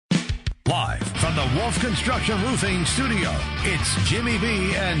Live from the Wolf Construction Roofing Studio, it's Jimmy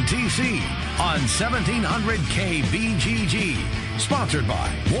B and TC on 1700 KBGG. Sponsored by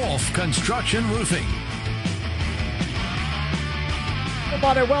Wolf Construction Roofing.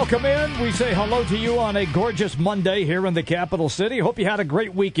 Everybody, welcome in. We say hello to you on a gorgeous Monday here in the capital city. Hope you had a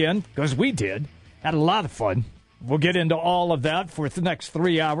great weekend, because we did. Had a lot of fun. We'll get into all of that for the next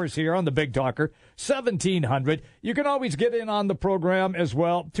 3 hours here on the Big Talker, 1700. You can always get in on the program as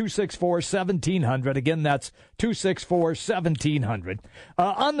well, 264-1700. Again, that's 264-1700.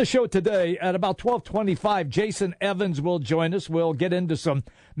 On the show today at about 12:25, Jason Evans will join us. We'll get into some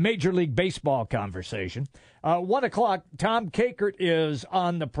Major League Baseball conversation. 1 o'clock, Tom Kakert is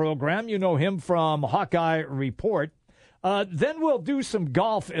on the program. You know him from Hawkeye Report. Then we'll do some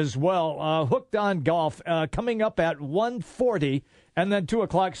golf as well. Hooked on Golf coming up at 1:40. And then 2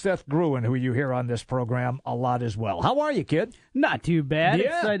 o'clock, Seth Gruen, who you hear on this program a lot as well. How are you, kid? Not too bad.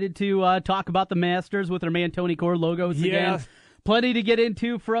 Yeah. Excited to talk about the Masters with our man Tony Core logos again. Plenty to get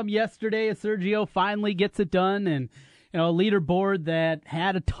into from yesterday as Sergio finally gets it done. And, you know, a leaderboard that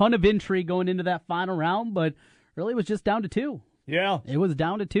had a ton of intrigue going into that final round, but really was just down to two. Yeah. It was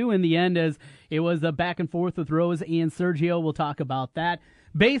down to two in the end as it was a back and forth with Rose and Sergio. We'll talk about that.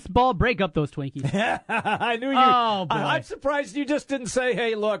 Baseball, break up those Twinkies. I knew you. Oh, boy. I'm surprised you just didn't say,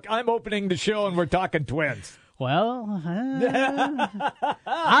 hey, look, I'm opening the show and we're talking Twins. Well,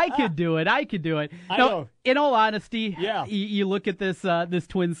 I could do it. I know. In all honesty, yeah. You look at this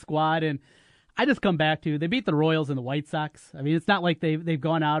Twins squad, and I just come back to they beat the Royals and the White Sox. I mean, it's not like they've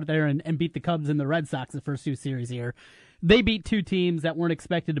gone out there and beat the Cubs and the Red Sox the first two series here. They beat two teams that weren't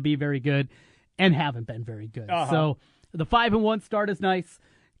expected to be very good and haven't been very good. Uh-huh. So the 5-1 start is nice.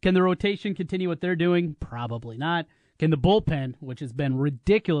 Can the rotation continue what they're doing? Probably not. Can the bullpen, which has been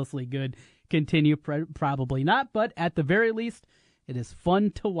ridiculously good, continue? Probably not. But at the very least, it is fun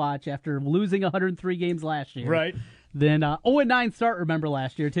to watch after losing 103 games last year. Right. Then 0-9 start, remember,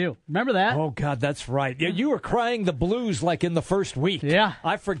 last year, too. Remember that? Oh, God, that's right. Yeah, you were crying the blues like in the first week. Yeah.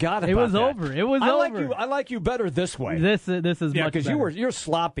 I forgot about that. It was over. It was over. I like you better this way. This is much better. Yeah, because you're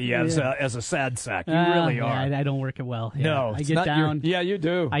sloppy as a sad sack. You really are. Yeah, I don't work it well. Yeah. No. I get down. Yeah, you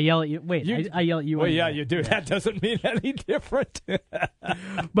do. I yell at you. Wait, I yell at you. Well, yeah, you do. Yeah. That doesn't mean any different.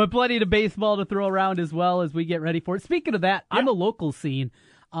 But plenty of baseball to throw around as well as we get ready for it. Speaking of that, on the local scene,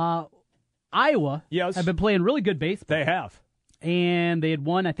 Iowa have been playing really good baseball. They have. And they had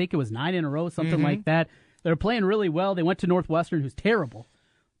won, I think it was 9 in a row, something like that. They're playing really well. They went to Northwestern, who's terrible,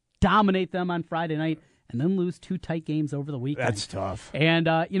 dominate them on Friday night, and then lose 2 tight games over the weekend. That's tough. And,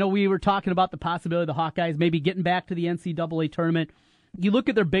 we were talking about the possibility of the Hawkeyes maybe getting back to the NCAA tournament. You look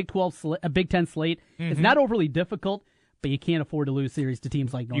at their Big 10 slate. It's not overly difficult, but you can't afford to lose series to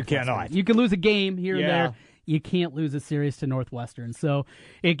teams like Northwestern. You cannot. You can lose a game here and there. You can't lose a series to Northwestern. So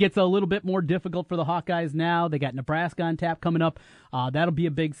it gets a little bit more difficult for the Hawkeyes now. They got Nebraska on tap coming up. That'll be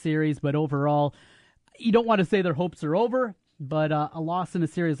a big series, but overall, you don't want to say their hopes are over, but a loss in a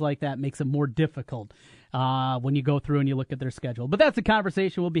series like that makes it more difficult when you go through and you look at their schedule. But that's a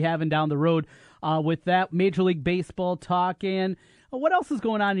conversation we'll be having down the road with that Major League Baseball talk. And what else is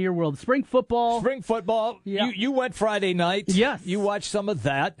going on in your world? Spring football. Spring football. Yeah. You went Friday night. Yes. You watched some of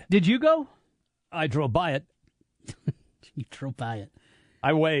that. Did you go? I drove by it. You drove by it.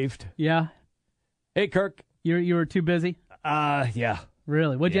 I waved. Yeah. Hey, Kirk. You were too busy? Yeah.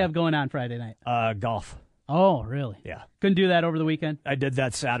 Really? What'd you have going on Friday night? Golf. Oh, really? Yeah. Couldn't do that over the weekend? I did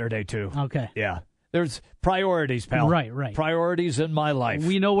that Saturday, too. Okay. Yeah. There's priorities, pal. Right. Priorities in my life.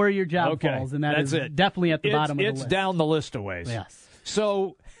 We know where your job falls, and that's it. Definitely at the bottom of the list. It's down the list a ways. Yes.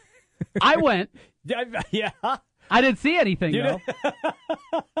 So. I went. Yeah. I didn't see anything, though.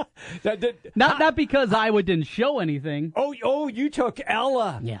 Not because Iowa didn't show anything. Oh, you took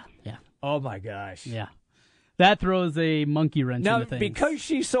Ella. Yeah. Oh, my gosh. Yeah. That throws a monkey wrench now, into things. Because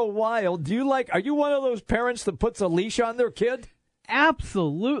she's so wild, are you one of those parents that puts a leash on their kid?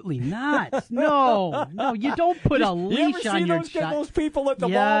 Absolutely not. No, you don't put a leash on your child. Those people at the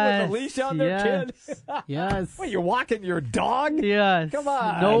mall with a leash on their kid? Yes. What, you're walking your dog? Yes. Come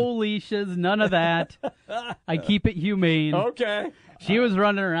on. No leashes, none of that. I keep it humane. Okay. She was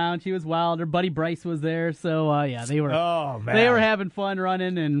running around. She was wild. Her buddy Bryce was there. So, they were they were having fun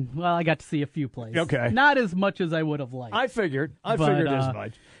running, and, I got to see a few plays. Okay. Not as much as I would have liked. I figured as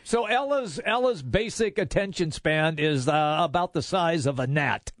much. So Ella's basic attention span is about the size of a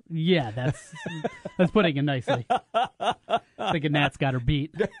gnat. Yeah, that's putting it nicely. I think a gnat's got her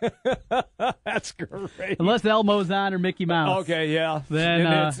beat. That's great. Unless Elmo's on or Mickey Mouse. Okay, yeah.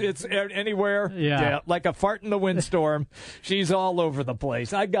 Then it's anywhere. Yeah, like a fart in the windstorm. She's all over the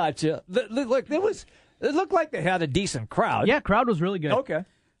place. I got you. Look, it looked like they had a decent crowd. Yeah, crowd was really good. Okay.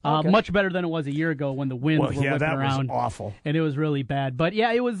 Much better than it was a year ago when the winds were whipping around. Was awful. And it was really bad. But,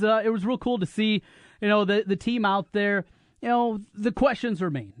 yeah, it was real cool to see, the team out there. The questions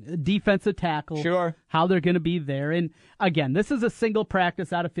remain. Defensive tackle. Sure. How they're going to be there. And, again, this is a single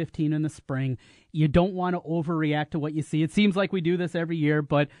practice out of 15 in the spring. You don't want to overreact to what you see. It seems like we do this every year,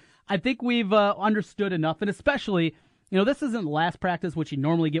 but I think we've understood enough. And especially, this isn't the last practice, which you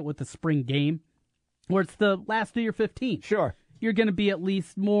normally get with the spring game, where it's the last of your 15. Sure. You're going to be at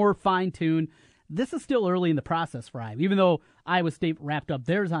least more fine-tuned. This is still early in the process for Iowa. Even though Iowa State wrapped up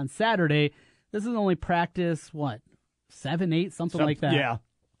theirs on Saturday, this is only practice, 7, 8, something like that. Yeah.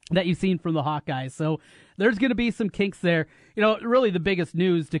 That you've seen from the Hawkeyes. So there's going to be some kinks there. Really the biggest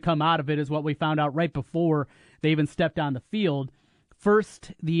news to come out of it is what we found out right before they even stepped on the field.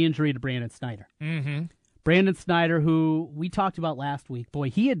 First, the injury to Brandon Snyder. Mm-hmm. Brandon Snyder, who we talked about last week.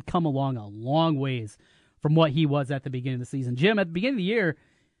 Boy, he had come along a long ways from what he was at the beginning of the season. Jim, at the beginning of the year,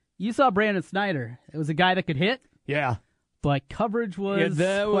 you saw Brandon Snyder. It was a guy that could hit. Yeah. But coverage was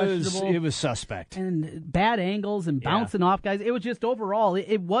questionable. It was suspect. And bad angles and bouncing off guys. It was just overall,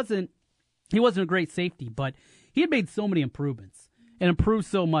 he wasn't a great safety, but he had made so many improvements and improved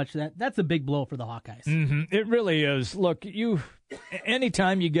so much that's a big blow for the Hawkeyes. Mm-hmm. It really is. Look,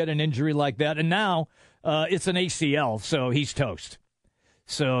 anytime you get an injury like that, and now it's an ACL, so he's toast.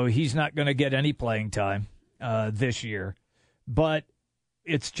 So he's not going to get any playing time this year. But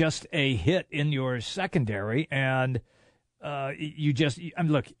it's just a hit in your secondary, and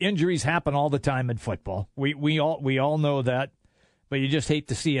look, injuries happen all the time in football. We all know that, but you just hate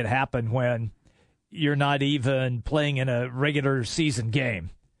to see it happen when you're not even playing in a regular season game.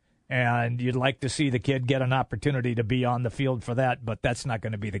 And you'd like to see the kid get an opportunity to be on the field for that, but that's not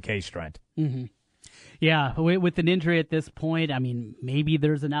going to be the case, Trent. Mm-hmm. Yeah, with an injury at this point, I mean, maybe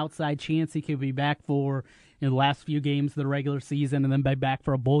there's an outside chance he could be back for the last few games of the regular season and then be back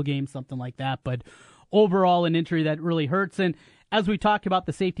for a bowl game, something like that. But overall, an injury that really hurts. And as we talk about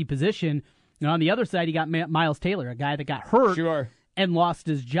the safety position, on the other side, you got Miles Taylor, a guy that got hurt. Sure. And lost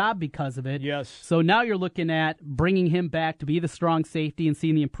his job because of it. Yes. So now you're looking at bringing him back to be the strong safety and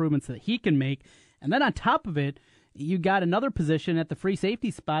seeing the improvements that he can make. And then on top of it, you got another position at the free safety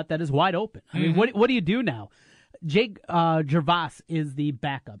spot that is wide open. I mean, what do you do now? Jake Gervais is the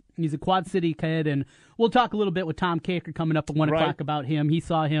backup. He's a Quad City kid, and we'll talk a little bit with Tom Caker coming up at 1 o'clock about him. He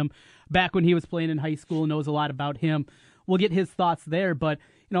saw him back when he was playing in high school, knows a lot about him. We'll get his thoughts there. But,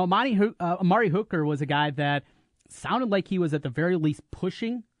 Amari Hooker was a guy that sounded like he was at the very least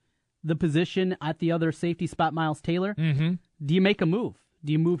pushing the position at the other safety spot, Miles Taylor. Mm-hmm. Do you make a move?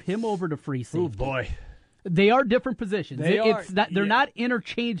 Do you move him over to free safety? Oh, boy. They are different positions. They're not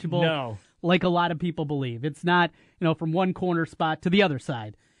interchangeable. No. Like a lot of people believe. It's not, from one corner spot to the other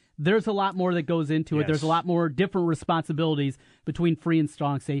side. There's a lot more that goes into it. There's a lot more different responsibilities between free and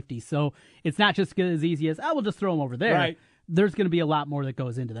strong safety. So it's not just as easy as, we'll just throw him over there. Right. There's going to be a lot more that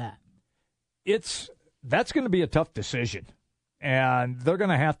goes into that. That's going to be a tough decision, and they're going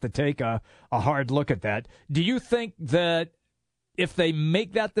to have to take a hard look at that. Do you think that if they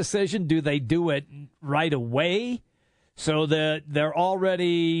make that decision, do they do it right away so that they're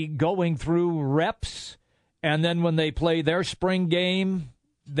already going through reps, and then when they play their spring game,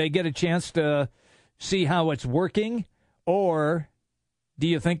 they get a chance to see how it's working? Or do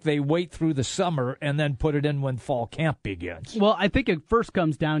you think they wait through the summer and then put it in when fall camp begins? Well, I think it first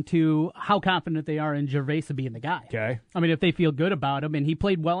comes down to how confident they are in Gervais being the guy. Okay. I mean, if they feel good about him, and he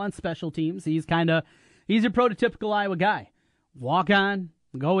played well on special teams, he's your prototypical Iowa guy. Walk on,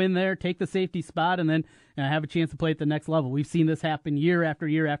 go in there, take the safety spot, and then have a chance to play at the next level. We've seen this happen year after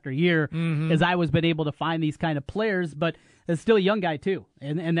year after year as Iowa's been able to find these kind of players, but it's still a young guy too,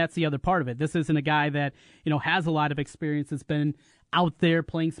 and that's the other part of it. This isn't a guy that has a lot of experience. It's been out there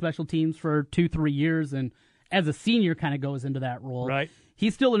playing special teams for 2-3 years, and as a senior kind of goes into that role. Right.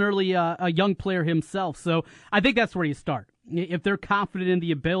 He's still an early, a young player himself, so I think that's where you start. If they're confident in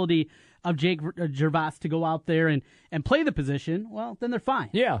the ability of Jake Gervais to go out there and play the position, well, then they're fine.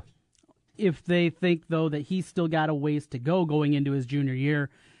 Yeah. If they think, though, that he's still got a ways to go going into his junior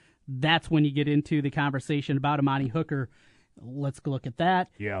year, that's when you get into the conversation about Amani Hooker. Let's look at that.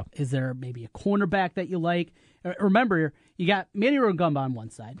 Yeah. Is there maybe a cornerback that you like? Remember, you got Manny Rugamba on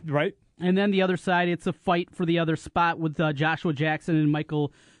one side. Right. And then the other side, it's a fight for the other spot with Joshua Jackson and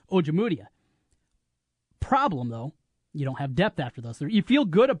Michael Ojemudia. Problem, though, you don't have depth after those three. You feel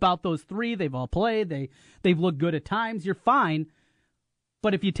good about those three. They've all played. They've looked good at times. You're fine.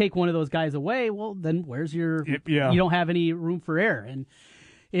 But if you take one of those guys away, well, then where's your... Yeah. You don't have any room for error. And,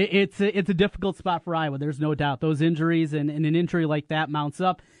 it's a difficult spot for Iowa. There's no doubt. Those injuries and an injury like that mounts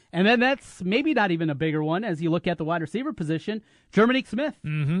up. And then that's maybe not even a bigger one as you look at the wide receiver position. Jerminique Smith.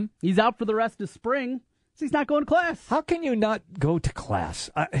 Mm-hmm. He's out for the rest of spring, so he's not going to class. How can you not go to class?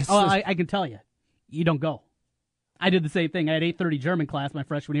 I can tell you. You don't go. I did the same thing. I had 8:30 German class my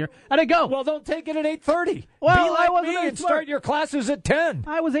freshman year. I didn't go. Well, don't take it at 8:30. Well, be like I wasn't me and start your classes at 10.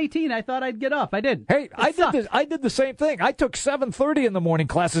 I was 18. I thought I'd get up. I didn't. Hey, I did the same thing. I took 7:30 in the morning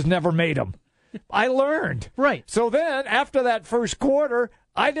classes, never made them. I learned. Right. So then, after that first quarter,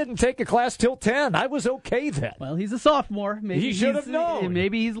 I didn't take a class till 10. I was okay then. Well, he's a sophomore. Maybe he should have known.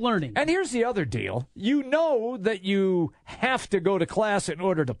 Maybe he's learning. And here's the other deal. You know that you have to go to class in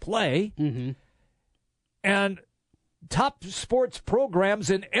order to play. Mm-hmm. And top sports programs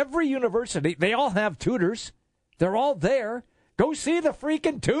in every university, they all have tutors. They're all there. Go see the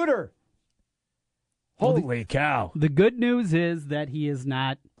freaking tutor. Holy cow. The good news is that he is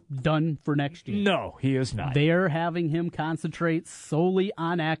not done for next year. No, he is not. They're having him concentrate solely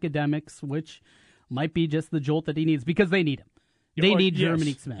on academics, which might be just the jolt that he needs because they need him. They need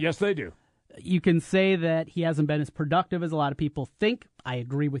Jerminique Smith. Yes, they do. You can say that he hasn't been as productive as a lot of people think. I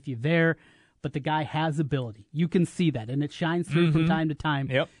agree with you there. But the guy has ability. You can see that, and it shines through from time to time.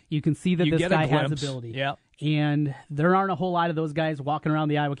 Yep. You can see that this guy has ability. Yep. And there aren't a whole lot of those guys walking around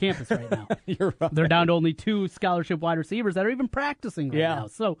the Iowa campus right now. You're right. They're down to only 2 scholarship wide receivers that are even practicing right now.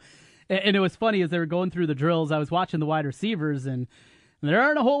 So, and it was funny as they were going through the drills, I was watching the wide receivers, and there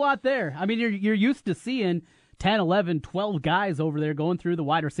aren't a whole lot there. I mean, you're used to seeing 10, 11, 12 guys over there going through the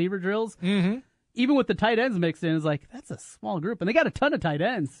wide receiver drills. Mm-hmm. Even with the tight ends mixed in, it's like, that's a small group. And they got a ton of tight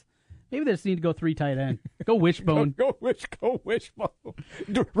ends. Maybe they just need to go 3 tight end. Go wishbone. go wishbone.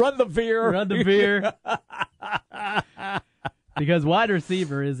 Run the veer. Run the veer. Because wide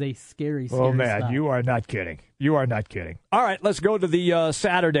receiver is a scary Oh, man, spot. you are not kidding. You are not kidding. All right, let's go to the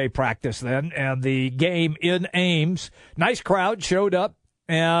Saturday practice then and the game in Ames. Nice crowd showed up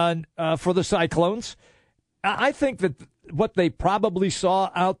and for the Cyclones. I think that what they probably saw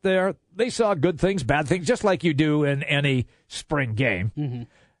out there, they saw good things, bad things, just like you do in any spring game. Mm-hmm.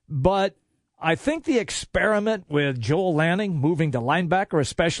 But I think the experiment with Joel Lanning moving to linebacker,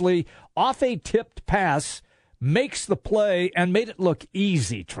 especially off a tipped pass, makes the play and made it look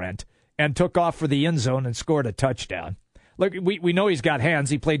easy, Trent, and took off for the end zone and scored a touchdown. Look, we know he's got hands.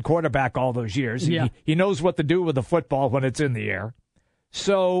 He played quarterback all those years. Yeah. He knows what to do with the football when it's in the air.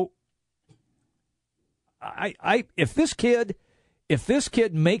 So if this kid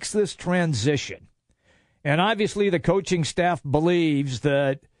makes this transition, and obviously the coaching staff believes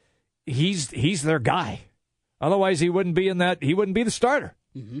that he's their guy. Otherwise, he wouldn't be the starter.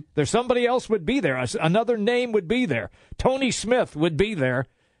 Mm-hmm. There's somebody else would be there. Another name would be there. Tony Smith would be there,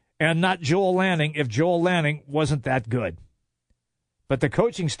 and not Joel Lanning if Joel Lanning wasn't that good. But the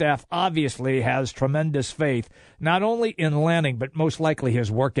coaching staff obviously has tremendous faith, not only in Lanning, but most likely his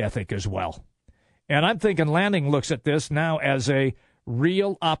work ethic as well. And I'm thinking Lanning looks at this now as a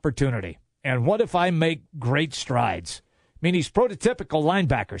real opportunity. And what if I make great strides? I mean, he's prototypical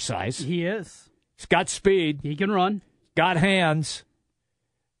linebacker size. He is. He's got speed. He can run. Got hands.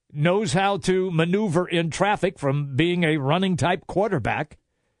 Knows how to maneuver in traffic from being a running type quarterback.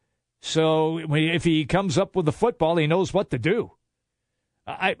 So if he comes up with the football, he knows what to do.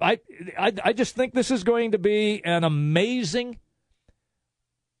 I just think this is going to be an amazing,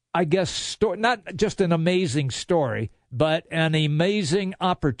 I guess, story. Not just an amazing story, but an amazing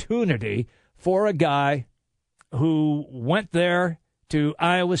opportunity for a guy who went there to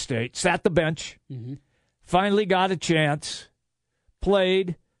Iowa State, sat the bench, finally got a chance,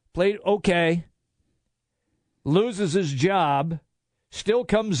 played okay, loses his job, still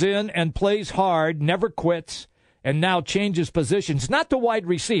comes in and plays hard, never quits, and now changes positions, not to wide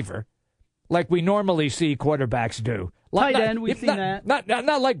receiver, like we normally see quarterbacks do. Tight end, we've seen that.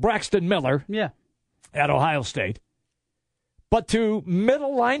 Not like Braxton Miller at Ohio State, but to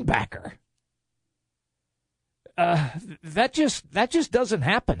middle linebacker. That just doesn't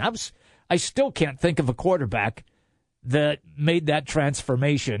happen. I still can't think of a quarterback that made that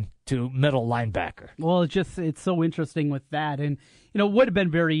transformation to middle linebacker. Well, it's so interesting with that, and it would have been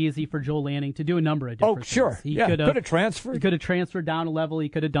very easy for Joel Lanning to do a number of different things. Sure. He could have transferred. He could have transferred down a level. He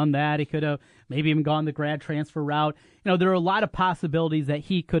could have done that. He could have maybe even gone the grad transfer route. There are a lot of possibilities that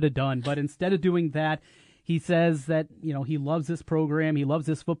he could have done, but instead of doing that, he says that he loves this program, he loves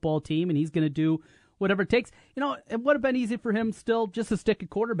this football team, and he's going to do whatever it takes. It would have been easy for him still just to stick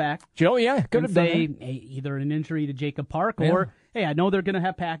at quarterback. Joe, could have say, done that. Hey, either an injury to Jacob Park or, hey, I know they're going to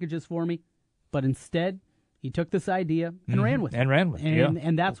have packages for me. But instead, He took this idea and ran with it.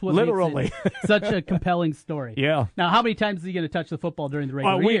 And that's what literally makes it such a compelling story. Yeah. Now, how many times is he going to touch the football during the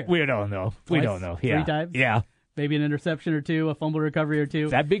regular year? We don't know. Twice? We don't know. 3 times? Yeah. Maybe an interception or 2, a fumble recovery or 2.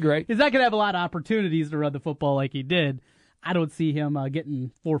 That'd be great. He's not going to have a lot of opportunities to run the football like he did. I don't see him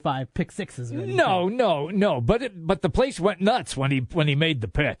getting 4 or 5 pick sixes. Or anything. No. But the place went nuts when he made the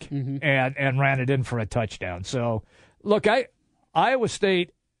pick and ran it in for a touchdown. So, look, Iowa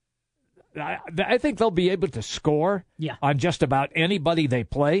State, I think they'll be able to score on just about anybody they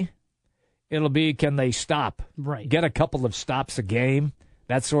play. It'll be, can they stop? Right. Get a couple of stops a game,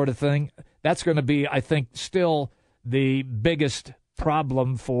 that sort of thing. That's going to be, I think, still the biggest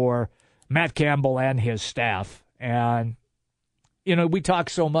problem for Matt Campbell and his staff. And, we talk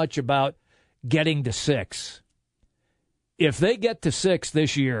so much about getting to 6. If they get to 6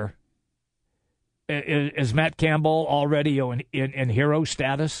 this year, is Matt Campbell already in hero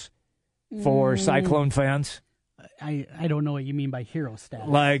status for Cyclone fans? I don't know what you mean by hero status.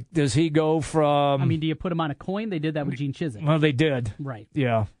 Like, does he go from... do you put him on a coin? They did that with Gene Chizik. Well, they did. Right.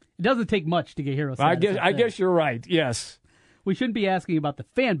 Yeah. It doesn't take much to get hero status. I guess you're right, yes. We shouldn't be asking about the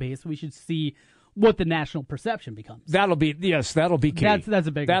fan base. We should see what the national perception becomes. That'll be key. That's a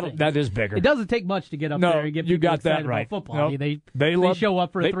bigger thing. That is bigger. It doesn't take much to get up there and get people excited about football. No, they show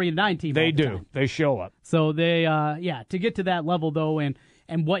up for a 3-9 team. They do. Time. They show up. So they, to get to that level though, and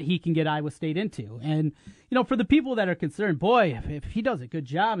what he can get Iowa State into, and for the people that are concerned, boy, if he does a good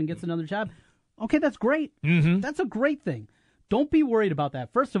job and gets another job, okay, that's great. Mm-hmm. That's a great thing. Don't be worried about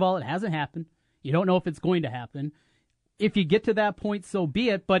that. First of all, it hasn't happened. You don't know if it's going to happen. If you get to that point, so be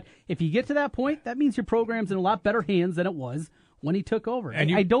it. But if you get to that point, that means your program's in a lot better hands than it was when he took over.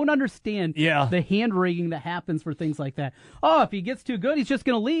 And I don't understand the hand-wringing that happens for things like that. Oh, if he gets too good, he's just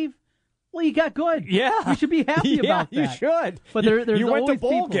going to leave. Well, you got good. Yeah. You should be happy about that. You should. But there's you went always to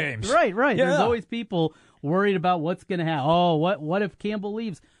bowl people, games. Right. Yeah. There's always people worried about what's going to happen. Oh, what if Campbell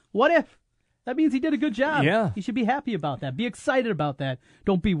leaves? What if? That means he did a good job. Yeah. You should be happy about that. Be excited about that.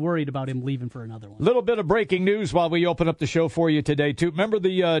 Don't be worried about him leaving for another one. Little bit of breaking news while we open up the show for you today, too. Remember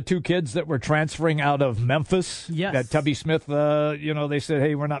the 2 kids that were transferring out of Memphis? Yes. That Tubby Smith, they said,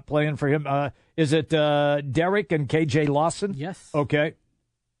 hey, we're not playing for him. Is it Derek and KJ Lawson? Yes. Okay.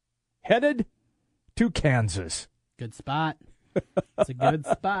 Headed to Kansas. Good spot. It's a good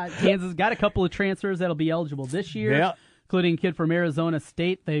spot. Kansas got a couple of transfers that'll be eligible this year. Yeah. Including a kid from Arizona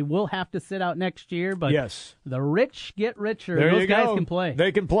State. They will have to sit out next year, but the rich get richer. Those guys can play.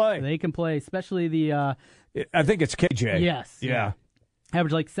 They can play. They can play, especially the... I think it's KJ. Yes. Yeah.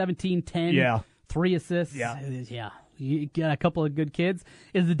 Average like 17, 10, yeah. 3 assists. Yeah. You got a couple of good kids.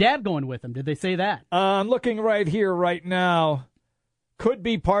 Is the dad going with him? Did they say that? I'm looking right here right now. Could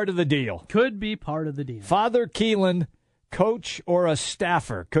be part of the deal. Could be part of the deal. Father Keelan, coach or a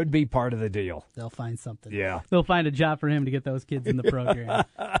staffer, could be part of the deal. They'll find something. Yeah. They'll find a job for him to get those kids in the program.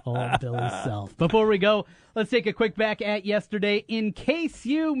 Oh, Billy Self. Before we go, let's take a quick back at yesterday. In case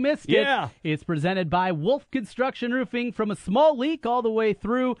you missed it, it's presented by Wolf Construction Roofing. From a small leak all the way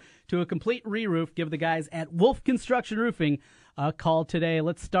through to a complete re-roof, give the guys at Wolf Construction Roofing a call today.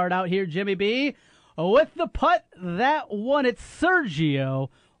 Let's start out here, Jimmy B, with the putt that won it. Sergio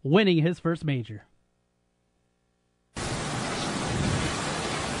winning his first major.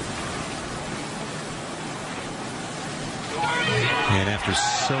 And after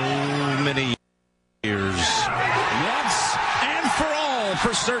so many years, once and for all for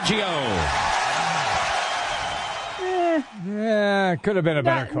Sergio. Could have been a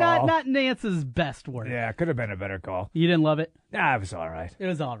better call. Not Nance's best work. Yeah, could have been a better call. You didn't love it? Nah, it was all right. It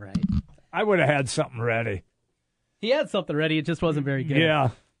was all right. I would have had something ready. He had something ready. It just wasn't very good.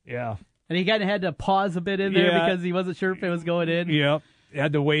 Yeah. And he kind of had to pause a bit in there because he wasn't sure if it was going in. Yep.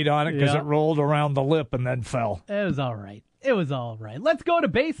 Had to wait on it because it rolled around the lip and then fell. It was all right. Let's go to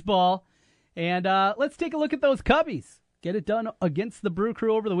baseball, and let's take a look at those Cubbies. Get it done against the Brew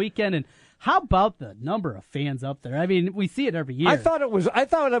Crew over the weekend. And how about the number of fans up there? I mean, we see it every year. I thought it was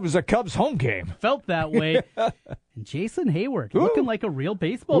a Cubs home game. Felt that way. And Jason Hayward looking like a real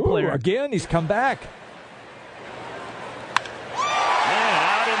baseball player. Again, he's come back. And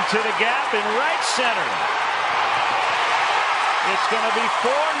out into the gap in right center. It's going to be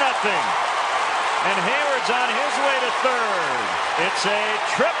 4-0. And Hayward's on his way to third. It's a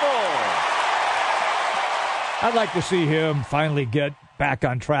triple. I'd like to see him finally get back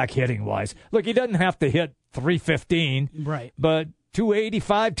on track hitting-wise. Look, he doesn't have to hit 315. Right. But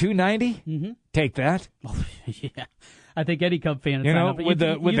 285, 290? Take that. Yeah. I think any Cub fan with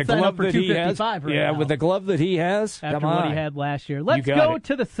the glove that he has. With the glove that he has. After what he had last year. Let's go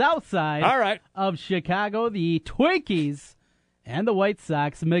to the south side of Chicago. The Twinkies and the White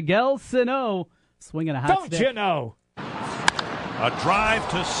Sox. Miguel Sano swinging a hot Don't stick. you know? A drive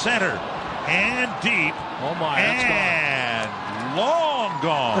to center and deep. Oh, my. That's And long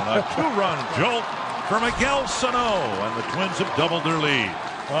gone. A two-run jolt for Miguel Sano, and the Twins have doubled their lead.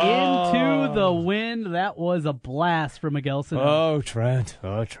 Into the wind. That was a blast for Miguel Sano. Oh, Trent.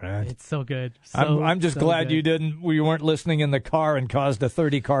 Oh, Trent. It's so good. I'm just glad good. you weren't listening in the car and caused a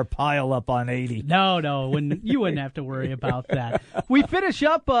 30-car pile up on 80. No, you wouldn't have to worry about that. We finish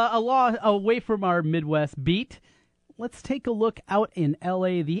up away from our Midwest beat. Let's take a look out in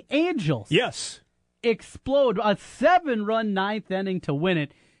L.A. The Angels. Yes. Explode a 7-run ninth inning to win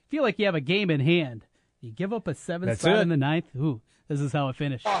it. Feel like you have a game in hand. You give up a 7 spot in the ninth. Ooh, this is how it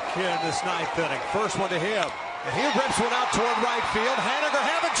finished. Here in this ninth inning. First one to him. And he rips one out toward right field. Haniger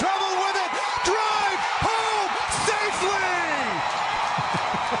having trouble with it. Drive home safely.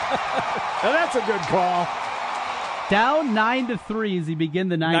 Now that's a good call. Down 9-3 as he begin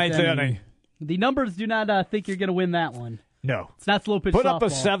the ninth inning. The numbers do not think you're going to win that one. No. It's not slow pitch Put softball. up a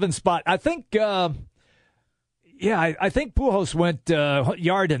 7 spot. I think, I think Pujols went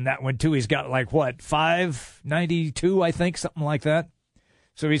yard in that one, too. He's got, 592, I think, something like that.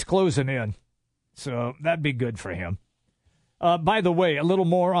 So he's closing in. So that'd be good for him. By the way, a little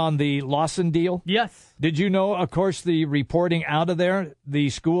more on the Lawson deal. Yes. Did you know, of course, the reporting out of there, the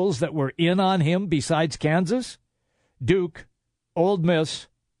schools that were in on him besides Kansas? Duke, Ole Miss,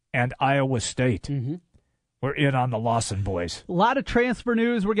 and Iowa State. Mm-hmm. We're in on the Lawson boys. A lot of transfer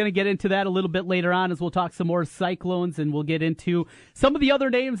news. We're going to get into that a little bit later on as we'll talk some more Cyclones, and we'll get into some of the other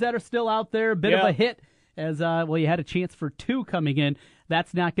names that are still out there. A bit of a hit as, you had a chance for 2 coming in.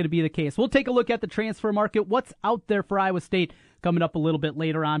 That's not going to be the case. We'll take a look at the transfer market, what's out there for Iowa State coming up a little bit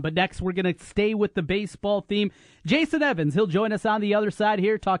later on. But next, we're going to stay with the baseball theme. Jason Evans, he'll join us on the other side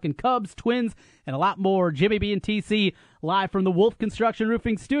here talking Cubs, Twins, and a lot more. Jimmy B and TC live from the Wolf Construction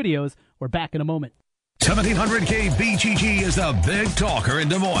Roofing Studios. We're back in a moment. 1700 KBGG is the big talker in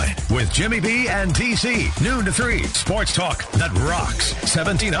Des Moines with Jimmy B and TC. Noon to 3. Sports talk that rocks.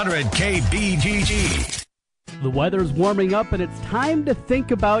 1700 KBGG. The weather's warming up and it's time to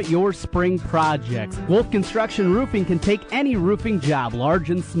think about your spring projects. Wolf Construction Roofing can take any roofing job,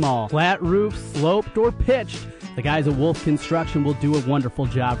 large and small. Flat roof, sloped, or pitched. The guys at Wolf Construction will do a wonderful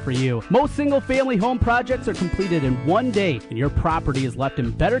job for you. Most single-family home projects are completed in one day, and your property is left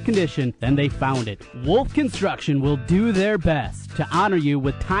in better condition than they found it. Wolf Construction will do their best to honor you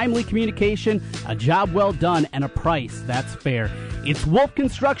with timely communication, a job well done, and a price that's fair. It's Wolf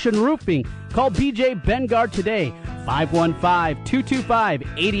Construction Roofing. Call BJ Bengard today,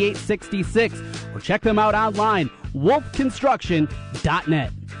 515-225-8866, or check them out online,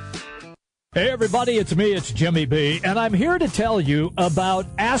 wolfconstruction.net. Hey everybody, it's me, it's Jimmy B, and I'm here to tell you about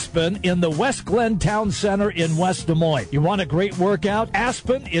Aspen in the West Glen Town Center in West Des Moines. You want a great workout?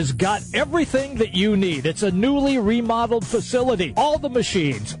 Aspen has got everything that you need. It's a newly remodeled facility. All the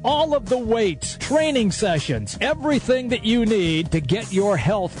machines, all of the weights, training sessions, everything that you need to get your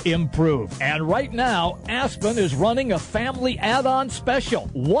health improved. And right now, Aspen is running a family add-on special.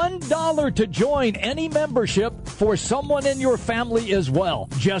 $1 to join any membership for someone in your family as well.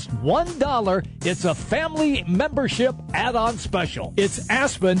 Just $1. It's a family membership add-on special. It's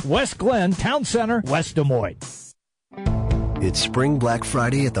Aspen, West Glen, Town Center, West Des Moines. It's Spring Black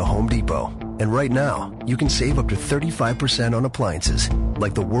Friday at the Home Depot. And right now, you can save up to 35% on appliances,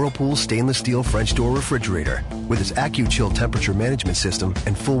 like the Whirlpool stainless steel French door refrigerator. With its AccuChill temperature management system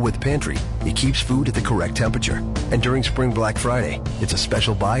and full-width pantry, it keeps food at the correct temperature. And during Spring Black Friday, it's a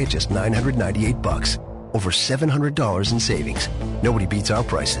special buy at just $998. Over $700 in savings. Nobody beats our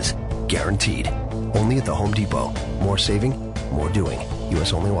prices. Guaranteed. Only at the Home Depot. More saving, more doing.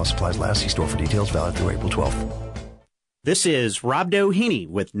 U.S. only while supplies last. See store for details. Valid through April 12th. This is Rob Doheny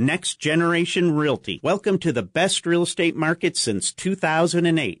with Next Generation Realty. Welcome to the best real estate market since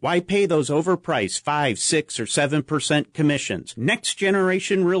 2008. Why pay those overpriced 5, 6, or 7% commissions? Next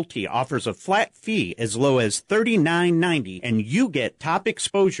Generation Realty offers a flat fee as low as $39.90, and you get top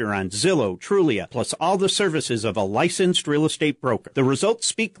exposure on Zillow, Trulia, plus all the services of a licensed real estate broker. The results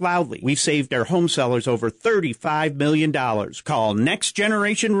speak loudly. We've saved our home sellers over $35 million. Call Next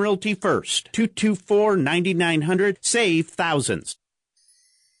Generation Realty first. 224-9900. Save thousands.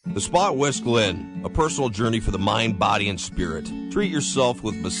 The Spa at West Glen, a personal journey for the mind, body, and spirit. Treat yourself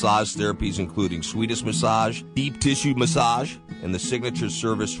with massage therapies including Swedish massage, deep tissue massage, and the signature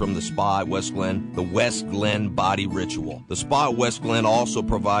service from the Spa at West Glen, the West Glen Body Ritual. The Spa at West Glen also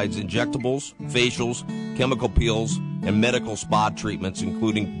provides injectables, facials, chemical peels, and medical spa treatments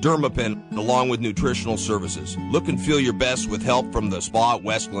including Dermapen, along with nutritional services. Look and feel your best with help from the Spa at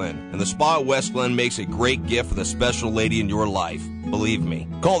West Glen. And the Spa at West Glen makes a great gift for the special lady in your life. Believe me.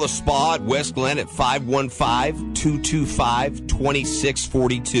 Call the Spa at West Glen at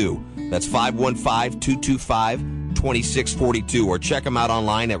 515-225-2642. That's 515-225-2642. Or check them out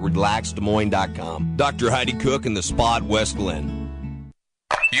online at relaxdesmoines.com. Dr. Heidi Cook and the Spa at West Glen.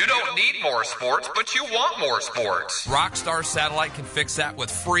 You don't need more sports, but you want more sports. Rockstar Satellite can fix that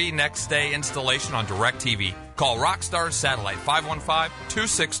with free next-day installation on DirecTV. Call Rockstar Satellite,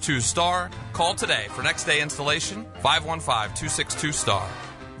 515-262-STAR. Call today for next-day installation, 515-262-STAR.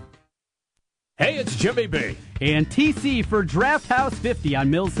 Hey, it's Jimmy B. And TC for Draft House 50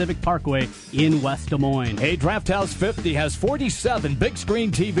 on Mills Civic Parkway in West Des Moines. Hey, Draft House 50 has 47 big screen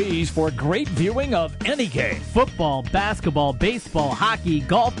TVs for great viewing of any game. Football, basketball, baseball, hockey,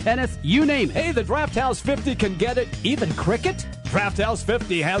 golf, tennis, you name it. Hey, the Draft House 50 can get it, even cricket. Draft House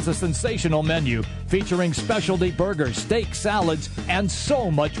 50 has a sensational menu featuring specialty burgers, steak, salads, and so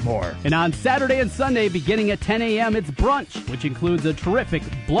much more. And on Saturday and Sunday, beginning at 10 a.m., it's brunch, which includes a terrific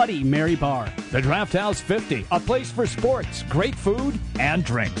Bloody Mary bar. The Draft House 50, a place for sports, great food, and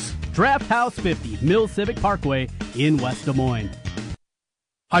drinks. Draft House 50, Mills Civic Parkway in West Des Moines.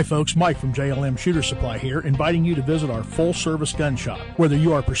 Hi folks, Mike from JLM Shooter Supply here, inviting you to visit our full-service gun shop. Whether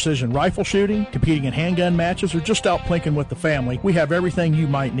you are precision rifle shooting, competing in handgun matches, or just out plinking with the family, we have everything you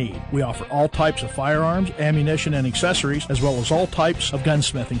might need. We offer all types of firearms, ammunition, and accessories, as well as all types of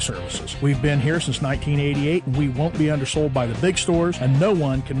gunsmithing services. We've been here since 1988, and we won't be undersold by the big stores, and no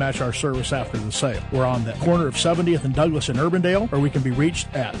one can match our service after the sale. We're on the corner of 70th and Douglas in Urbandale, or we can be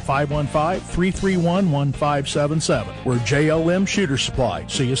reached at 515-331-1577. We're JLM Shooter Supply.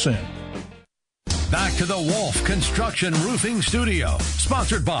 See you soon. Back to the Wolf Construction Roofing Studio,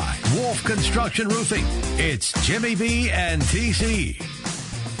 sponsored by Wolf Construction Roofing. It's Jimmy B and TC.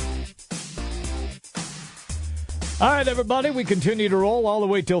 All right, everybody, we continue to roll all the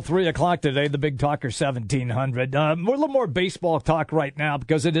way till 3 o'clock today, the Big Talker 1700. We're a little more baseball talk right now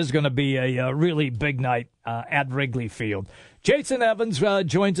because it is going to be a really big night at Wrigley Field. Jason Evans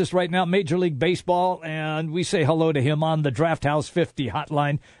joins us right now, Major League Baseball, and we say hello to him on the Draft House 50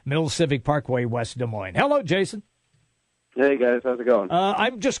 hotline, Mills Civic Parkway, West Des Moines. Hello, Jason. Hey, guys. How's it going?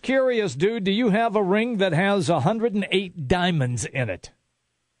 I'm just curious, dude, do you have a ring that has 108 diamonds in it?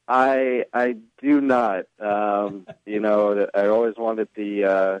 I do not. You know, I always wanted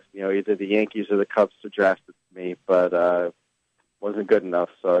the, either the Yankees or the Cubs to draft it for me, but wasn't good enough,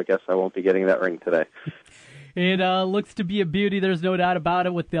 so I guess I won't be getting that ring today. It looks to be a beauty. There's no doubt about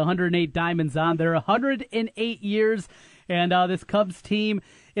it with the 108 diamonds on there. 108 years, and this Cubs team,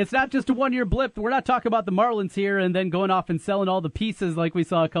 it's not just a one-year blip. We're not talking about the Marlins here and then going off and selling all the pieces like we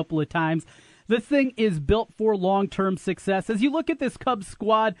saw a couple of times. This thing is built for long-term success. As you look at this Cubs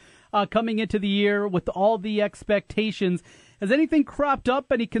squad coming into the year with all the expectations, has anything cropped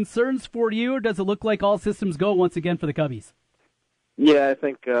up, any concerns for you, or does it look like all systems go once again for the Cubbies? Yeah, I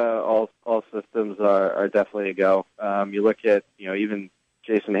think all systems are definitely a go. You look at, even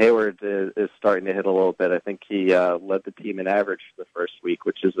Jason Hayward is starting to hit a little bit. I think he led the team in average the first week,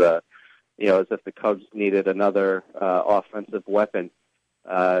 which is, as if the Cubs needed another offensive weapon.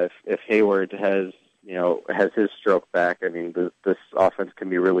 If Hayward has his stroke back, I mean, this offense can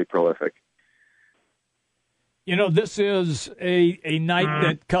be really prolific. You know, this is a night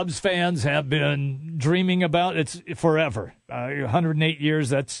that Cubs fans have been dreaming about. It's forever. 108 years,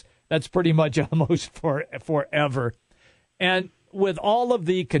 that's pretty much almost forever. And with all of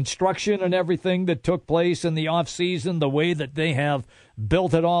the construction and everything that took place in the offseason, the way that they have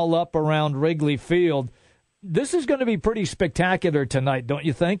built it all up around Wrigley Field, this is going to be pretty spectacular tonight, don't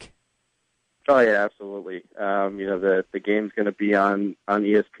you think? Oh, yeah, absolutely. The game's going to be on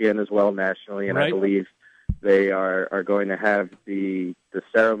ESPN as well nationally, and right. I believe they are going to have the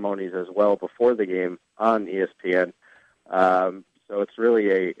ceremonies as well before the game on ESPN. So it's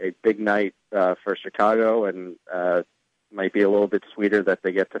really a big night for Chicago, and might be a little bit sweeter that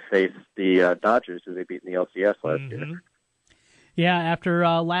they get to face the Dodgers, who they beat in the LCS last year. Yeah, after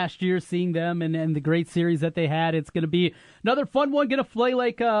last year, seeing them and the great series that they had, it's going to be another fun one. Going to play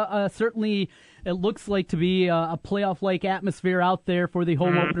like certainly it looks like to be a playoff-like atmosphere out there for the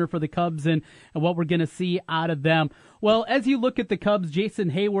home opener for the Cubs and what we're going to see out of them. Well, as you look at the Cubs,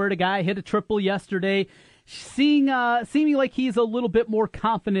 Jason Hayward, a guy hit a triple yesterday, seeming like he's a little bit more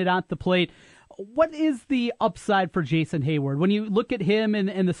confident at the plate. What is the upside for Jason Hayward? When you look at him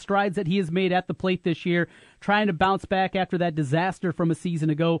and the strides that he has made at the plate this year, trying to bounce back after that disaster from a season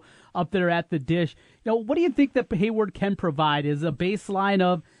ago up there at the dish, what do you think that Hayward can provide? Is a baseline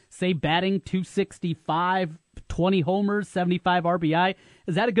of, say, batting .265, 20 homers, 75 RBI?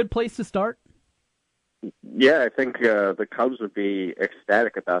 Is that a good place to start? Yeah, I think the Cubs would be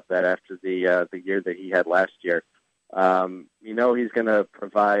ecstatic about that after the year that he had last year. You know he's going to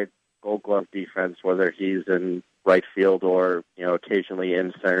provide Gold Glove defense, whether he's in right field or occasionally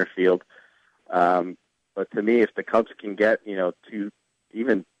in center field. But to me, if the Cubs can get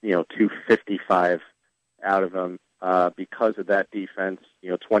 255 out of him because of that defense,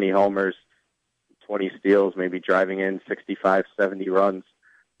 20 homers, 20 steals, maybe driving in 65, 70 runs,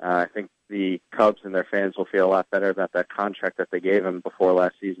 I think the Cubs and their fans will feel a lot better about that contract that they gave him before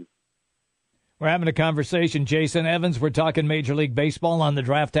last season. We're having a conversation, Jason Evans. We're talking Major League Baseball on the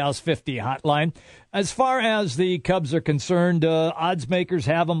Draft House 50 hotline. As far as the Cubs are concerned, odds makers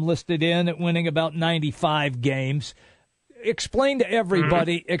have them listed in at winning about 95 games. Explain to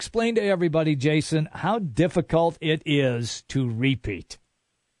everybody, Jason, how difficult it is to repeat.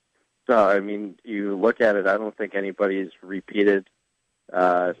 So, I mean, you look at it, I don't think anybody's repeated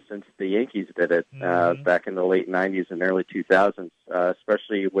since the Yankees did it back in the late 90s and early 2000s,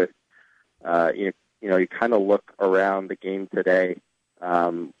 especially with you kind of look around the game today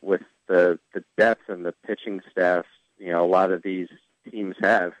with the depth and the pitching staffs, a lot of these teams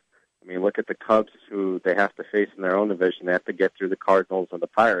have. I mean, look at the Cubs, who they have to face in their own division. They have to get through the Cardinals and the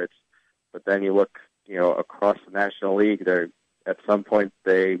Pirates. But then you look, across the National League, at some point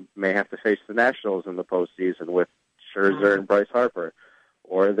they may have to face the Nationals in the postseason with Scherzer and Bryce Harper.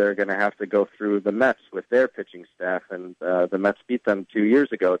 Or they're going to have to go through the Mets with their pitching staff, and the Mets beat them 2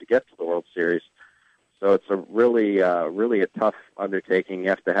 years ago to get to the World Series. So it's a really a tough undertaking. You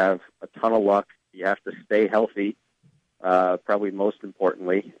have to have a ton of luck. You have to stay healthy, probably most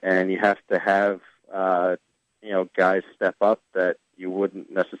importantly, and you have to have guys step up that you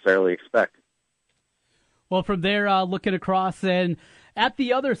wouldn't necessarily expect. Well, from there, looking across and at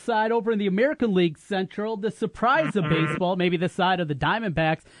the other side, over in the American League Central, the surprise of baseball, maybe the side of the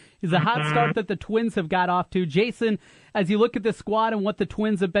Diamondbacks, is a hot start that the Twins have got off to. Jason, as you look at the squad and what the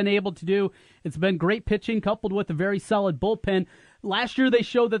Twins have been able to do, it's been great pitching coupled with a very solid bullpen. Last year they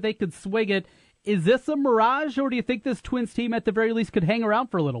showed that they could swing it. Is this a mirage, or do you think this Twins team at the very least could hang around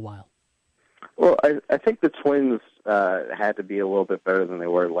for a little while? Well, I think the Twins had to be a little bit better than they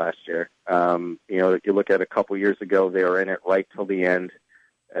were last year. If you look at a couple years ago, they were in it right till the end,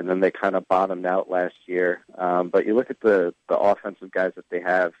 and then they kind of bottomed out last year. But you look at the offensive guys that they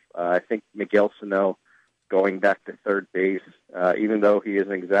have. I think Miguel Sano going back to third base, even though he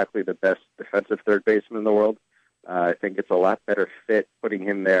isn't exactly the best defensive third baseman in the world, I think it's a lot better fit putting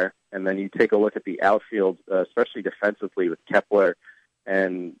him there. And then you take a look at the outfield, especially defensively with Kepler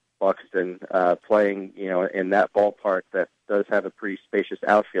and Buxton playing, in that ballpark that does have a pretty spacious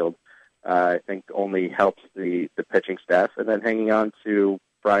outfield. I think only helps the pitching staff, and then hanging on to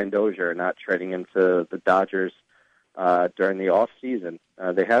Brian Dozier, not trading him to the Dodgers during the off season.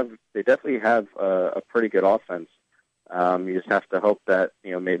 They definitely have a pretty good offense. You just have to hope that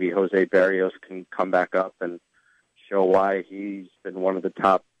maybe Jose Barrios can come back up and show why he's been one of the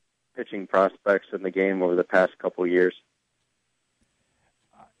top pitching prospects in the game over the past couple of years.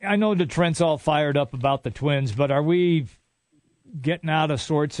 I know the Trent's all fired up about the Twins, but are we getting out of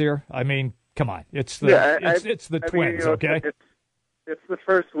sorts here? I mean, come on, it's the Twins, okay? It's the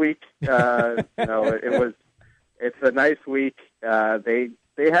first week. It's a nice week. They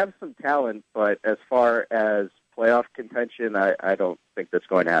have some talent, but as far as playoff contention, I don't think that's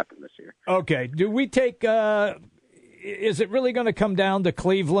going to happen this year. Okay, do we take? Is it really going to come down to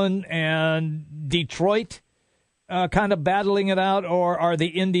Cleveland and Detroit? Kind of battling it out, or are the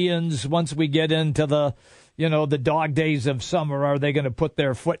Indians, once we get into the dog days of summer, are they going to put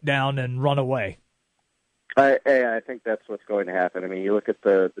their foot down and run away? I think that's what's going to happen. I mean, you look at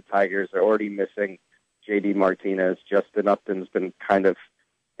the Tigers; they're already missing J.D. Martinez. Justin Upton's been kind of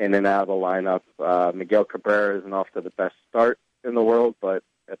in and out of the lineup. Miguel Cabrera isn't off to the best start in the world, but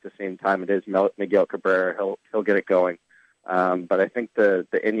at the same time, it is Miguel Cabrera. He'll get it going. But I think the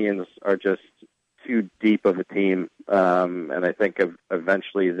Indians are just too deep of a team, and I think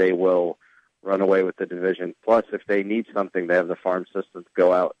eventually they will run away with the division. Plus, if they need something, they have the farm system to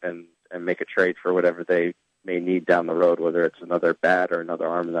go out and make a trade for whatever they may need down the road, whether it's another bat or another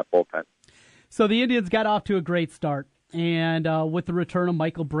arm in that bullpen. So the Indians got off to a great start, and with the return of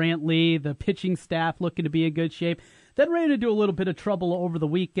Michael Brantley, the pitching staff looking to be in good shape, then ran into a little bit of trouble over the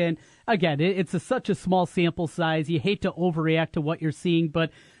weekend. Again, it's such a small sample size. You hate to overreact to what you're seeing,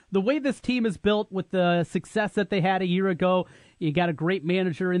 but the way this team is built with the success that they had a year ago, you got a great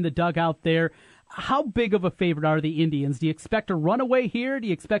manager in the dugout there. How big of a favorite are the Indians? Do you expect a runaway here? Do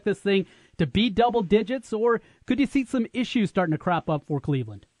you expect this thing to be double digits, or could you see some issues starting to crop up for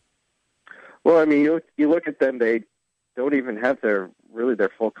Cleveland? Well, I mean, you look at them, they don't even have their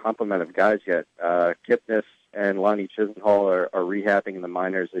full complement of guys yet. Kipnis and Lonnie Chisenhall are rehabbing in the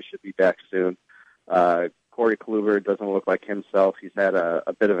minors. They should be back soon. Corey Kluber doesn't look like himself. He's had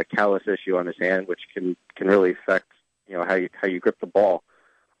a bit of a callus issue on his hand, which can really affect how you grip the ball.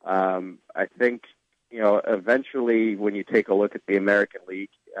 I think eventually when you take a look at the American League,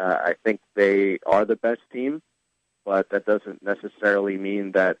 I think they are the best team, but that doesn't necessarily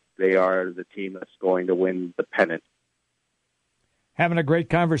mean that they are the team that's going to win the pennant. Having a great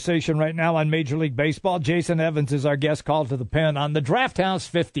conversation right now on Major League Baseball. Jason Evans is our guest, called to the pen on the Draft House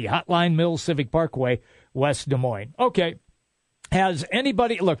 50, Hotline Mills Civic Parkway, West Des Moines. Okay. Has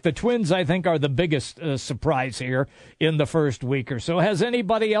anybody, look, the Twins, I think, are the biggest surprise here in the first week or so. Has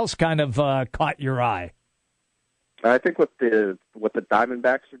anybody else kind of caught your eye? I think what the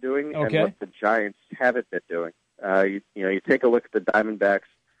Diamondbacks are doing and what the Giants haven't been doing. You take a look at the Diamondbacks,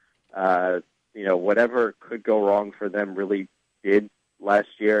 whatever could go wrong for them really did last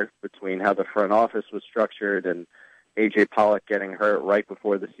year, between how the front office was structured and A.J. Pollock getting hurt right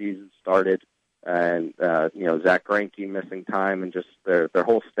before the season started, and Zach Greinke missing time, and just their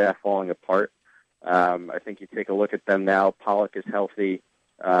whole staff falling apart. I think you take a look at them now. Pollock is healthy.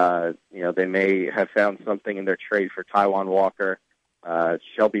 They may have found something in their trade for Taijuan Walker.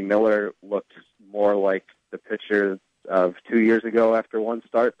 Shelby Miller looked more like the pitcher of 2 years ago after one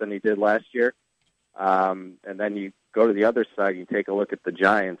start than he did last year. And then you go to the other side, you take a look at the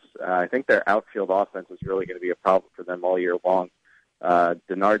Giants. I think their outfield offense is really going to be a problem for them all year long.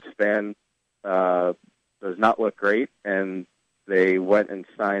 Denard Span does not look great, and they went and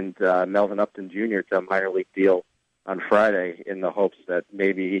signed Melvin Upton Jr. to a minor league deal on Friday in the hopes that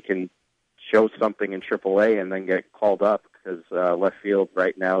maybe he can show something in AAA and then get called up, because left field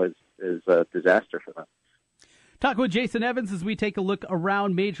right now is a disaster for them. Talk with Jason Evans as we take a look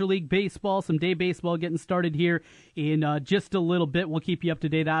around Major League Baseball. Some day baseball getting started here in just a little bit. We'll keep you up to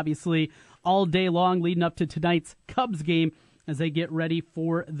date, obviously, all day long leading up to tonight's Cubs game as they get ready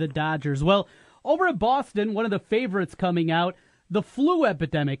for the Dodgers. Well, over at Boston, one of the favorites coming out, the flu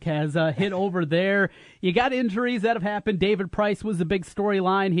epidemic has hit over there. You got injuries that have happened. David Price was the big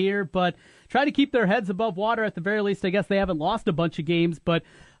storyline here, but try to keep their heads above water at the very least. I guess they haven't lost a bunch of games, but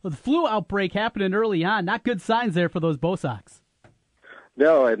the flu outbreak happening early on, not good signs there for those Bo Sox.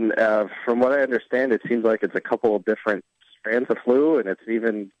 No, and from what I understand, it seems like it's a couple of different strands of flu, and it's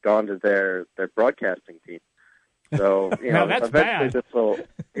even gone to their broadcasting team. So, that's eventually bad. This will,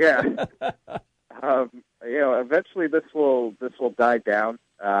 eventually this will die down,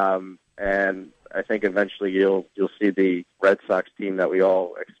 and I think eventually you'll see the Red Sox team that we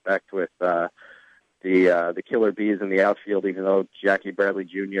all expect with the Killer Bees in the outfield, even though Jackie Bradley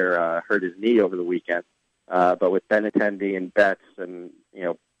Jr. Hurt his knee over the weekend. But with Benintendi and Betts, and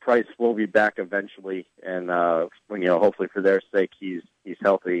Price will be back eventually, and hopefully for their sake he's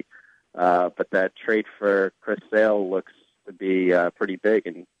healthy. But that trade for Chris Sale looks to be pretty big,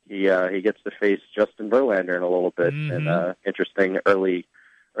 and he gets to face Justin Verlander in a little bit, in an interesting early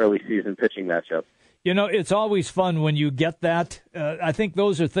season pitching matchup. It's always fun when you get that. I think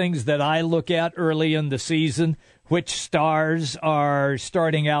those are things that I look at early in the season, which stars are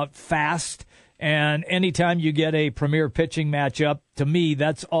starting out fast. And anytime you get a premier pitching matchup, to me,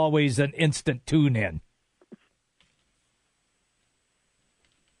 that's always an instant tune-in.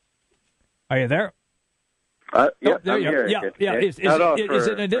 Are you there? Yeah, there I'm here. Yeah. Is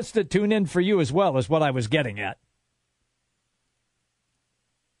it an instant tune-in for you as well, is what I was getting at?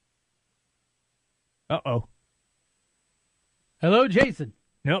 Uh-oh. Hello, Jason.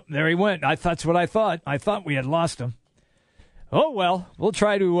 Nope, there he went. That's what I thought. I thought we had lost him. Oh, well, we'll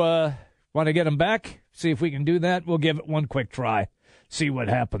try to want to get him back, see if we can do that. We'll give it one quick try, see what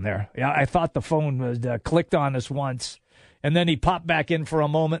happened there. Yeah, I thought the phone was clicked on us once, and then he popped back in for a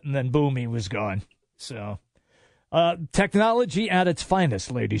moment, and then boom, he was gone. So, technology at its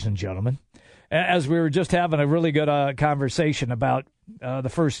finest, ladies and gentlemen. As we were just having a really good conversation about the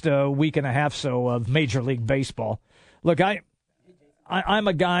first week and a half so of Major League Baseball. Look, I'm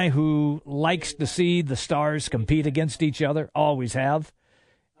a guy who likes to see the stars compete against each other, always have.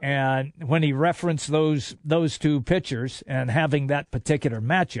 And when he referenced those two pitchers and having that particular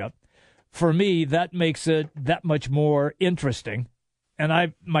matchup, for me, that makes it that much more interesting.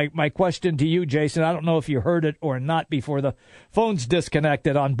 And my question to you, Jason, I don't know if you heard it or not before the phone's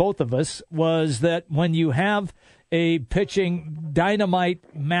disconnected on both of us, was that when you have a pitching dynamite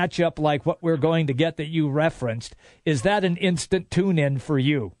matchup like what we're going to get that you referenced, is that an instant tune-in for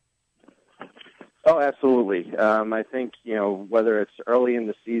you? Oh, absolutely. I think, whether it's early in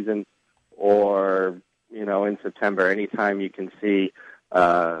the season or, in September, anytime you can see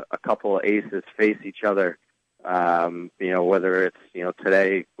a couple of aces face each other, whether it's,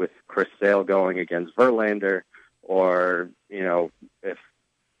 today with Chris Sale going against Verlander, or, if,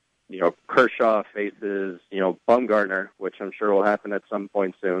 Kershaw faces, Bumgarner, which I'm sure will happen at some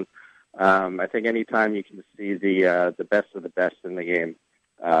point soon. I think anytime you can see the best of the best in the game,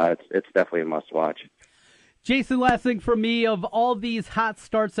 it's definitely a must-watch. Jason, last thing from me, of all these hot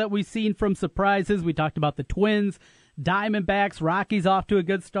starts that we've seen from surprises, we talked about the Twins, Diamondbacks, Rockies off to a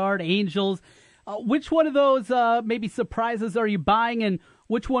good start, Angels. Which one of those maybe surprises are you buying, and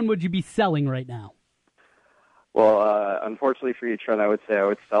which one would you be selling right now? Well, unfortunately for you, Trent, I would say I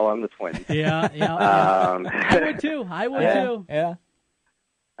would sell on the Twins. Yeah. I would too. Yeah.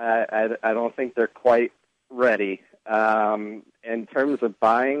 I don't think they're quite ready. In terms of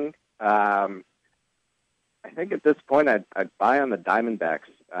buying, I think at this point I'd buy on the Diamondbacks.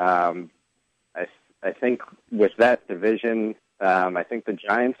 I think with that division, I think the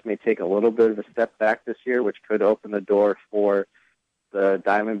Giants may take a little bit of a step back this year, which could open the door for the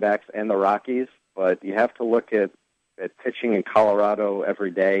Diamondbacks and the Rockies. But you have to look at pitching in Colorado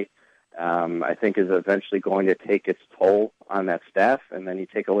every day. I think is eventually going to take its toll on that staff. And then you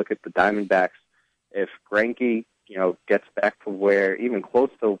take a look at the Diamondbacks. If Greinke, gets back to where, even close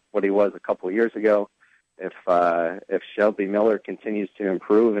to what he was a couple of years ago, if Shelby Miller continues to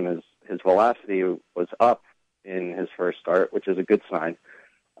improve and his velocity was up in his first start, which is a good sign.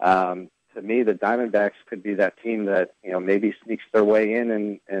 To me, the Diamondbacks could be that team that, maybe sneaks their way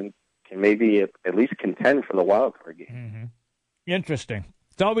in and can maybe at least contend for the wild card game. Mm-hmm. Interesting.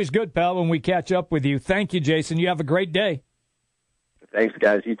 It's always good, pal, when we catch up with you. Thank you, Jason. You have a great day. Thanks,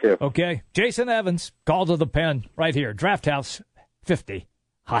 guys. You too. Okay. Jason Evans, call to the pen right here. Draft House 50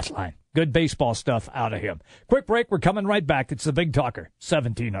 hotline. Good baseball stuff out of him. Quick break. We're coming right back. It's the Big Talker,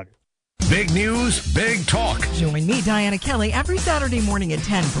 1700. Big news, big talk. Join me, Diana Kelly, every Saturday morning at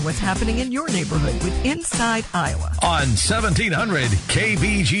 10 for what's happening in your neighborhood with Inside Iowa. On 1700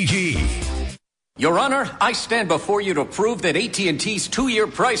 KBGG. Your Honor, I stand before you to prove that AT&T's 2-year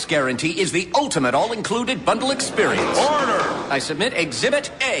price guarantee is the ultimate all-included bundle experience. Order! I submit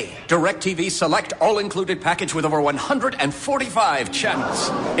Exhibit A, DirecTV Select all-included package with over 145 channels.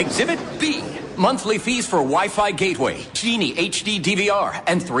 Exhibit B, monthly fees for Wi-Fi gateway, Genie HD DVR,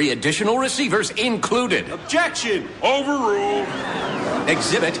 and 3 additional receivers included. Objection! Overruled.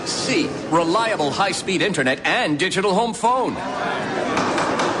 Exhibit C, reliable high-speed internet and digital home phone.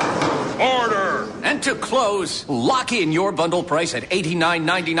 Order! And to close, lock in your bundle price at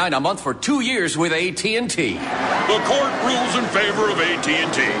 $89.99 a month for 2 years with AT&T. The court rules in favor of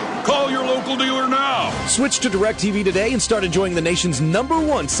AT&T. Call your local dealer now. Switch to DirecTV today and start enjoying the nation's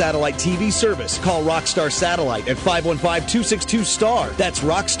 #1 satellite TV service. Call Rockstar Satellite at 515-262-STAR. That's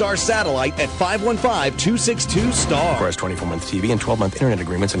Rockstar Satellite at 515-262-STAR. Requires 24-month TV and 12-month internet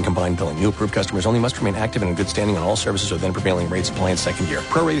agreements and combined billing. New approved customers only must remain active and in good standing on all services or then prevailing rates apply in second year.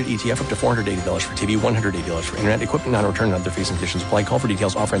 Prorated ETF up to $480 for TV, $180 for internet, equipment non-return, and other fees and conditions apply. Call for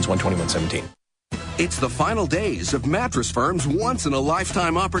details. Offer ends 1/21/17. It's the final days of Mattress Firm's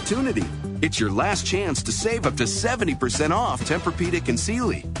once-in-a-lifetime opportunity. It's your last chance to save up to 70% off Tempur-Pedic and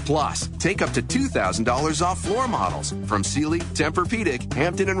Sealy. Plus, take up to $2,000 off floor models from Sealy, Tempur-Pedic,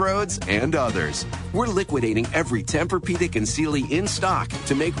 Hampton & Rhodes, and others. We're liquidating every Tempur-Pedic and Sealy in stock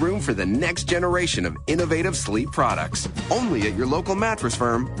to make room for the next generation of innovative sleep products. Only at your local Mattress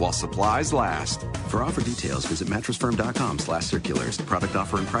Firm while supplies last. For offer details, visit mattressfirm.com/circulars. Product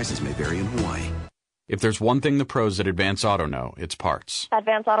offer and prices may vary in Hawaii. If there's one thing the pros at Advance Auto know, it's parts.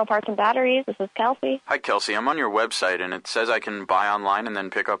 Advance Auto Parts and Batteries, this is Kelsey. Hi, Kelsey. I'm on your website, and it says I can buy online and then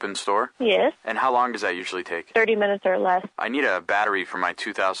pick up in store? Yes. And how long does that usually take? 30 minutes or less. I need a battery for my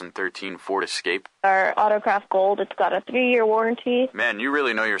 2013 Ford Escape. Our Autocraft Gold, it's got a 3-year warranty. Man, you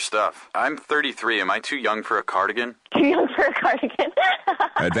really know your stuff. I'm 33. Am I too young for a cardigan? Too young for a cardigan.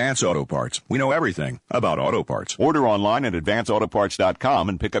 Advance Auto Parts. We know everything about auto parts. Order online at advanceautoparts.com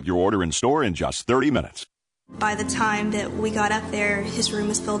and pick up your order in store in just 30 minutes. By the time that we got up there, his room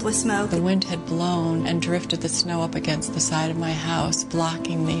was filled with smoke. The wind had blown and drifted the snow up against the side of my house,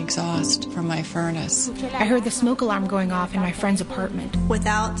 blocking the exhaust from my furnace. I heard the smoke alarm going off in my friend's apartment.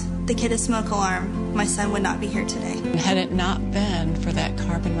 Without the kid's smoke alarm, my son would not be here today. And had it not been for that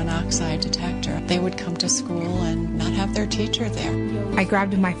carbon monoxide detector, they would come to school and not have their teacher there. I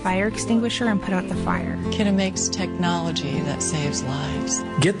grabbed my fire extinguisher and put out the fire. Kidda makes technology that saves lives.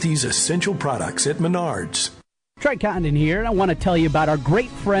 Get these essential products at Menards. Trent Condon here, and I want to tell you about our great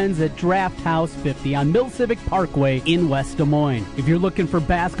friends at Draft House 50 on Mill Civic Parkway in West Des Moines. If you're looking for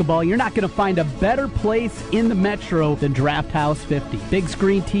basketball, you're not going to find a better place in the metro than Draft House 50. Big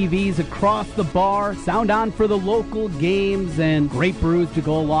screen TVs across the bar, sound on for the local games, and great brews to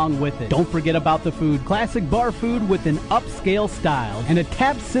go along with it. Don't forget about the food. Classic bar food with an upscale style and a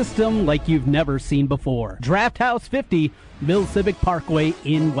tap system like you've never seen before. Draft House 50, Mill Civic Parkway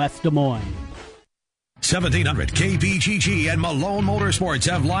in West Des Moines. 1700 KBGG and Malone Motorsports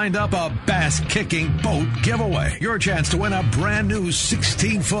have lined up a bass-kicking boat giveaway. Your chance to win a brand new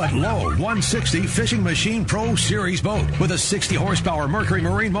 16-foot low 160 Fishing Machine Pro Series boat with a 60-horsepower Mercury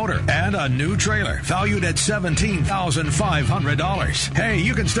Marine motor and a new trailer valued at $17,500. Hey,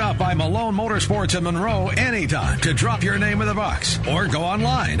 you can stop by Malone Motorsports in Monroe anytime to drop your name in the box or go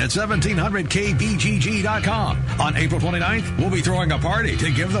online at 1700kbgg.com. On April 29th, we'll be throwing a party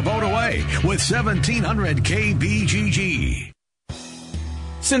to give the boat away with 1700 KBGG.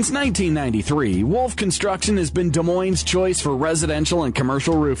 Since 1993, Wolf Construction has been Des Moines' choice for residential and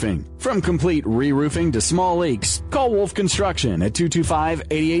commercial roofing. From complete re-roofing to small leaks, call Wolf Construction at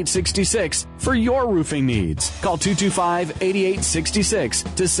 225-8866 for your roofing needs. Call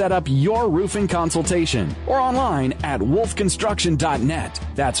 225-8866 to set up your roofing consultation or online at wolfconstruction.net.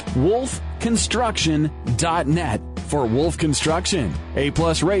 That's wolfconstruction.net. For Wolf Construction, A+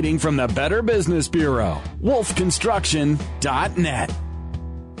 rating from the Better Business Bureau. wolfconstruction.net.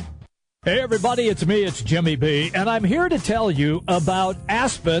 Hey everybody, it's me, it's Jimmy B, and I'm here to tell you about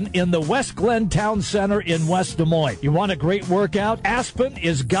Aspen in the West Glen Town Center in West Des Moines. You want a great workout? Aspen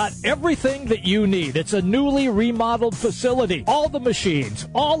has got everything that you need. It's a newly remodeled facility. All the machines,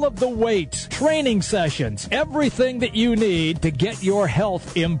 all of the weights, training sessions, everything that you need to get your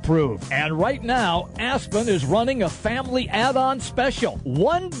health improved. And right now, Aspen is running a family add-on special.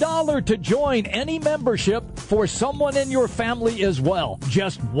 $1 to join any membership for someone in your family as well.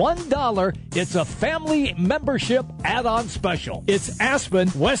 Just $1. It's a family membership add-on special. It's Aspen,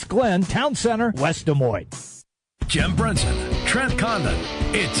 West Glen, Town Center, West Des Moines. Jim Brunson, Trent Condon.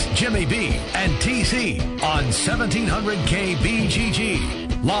 It's Jimmy B and TC on 1700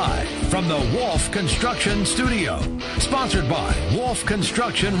 KBGG. Live from the Wolf Construction Studio. Sponsored by Wolf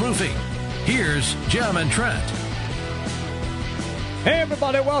Construction Roofing. Here's Jim and Trent. Hey,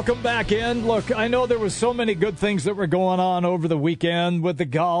 everybody, welcome back in. Look, I know there was so many good things that were going on over the weekend with the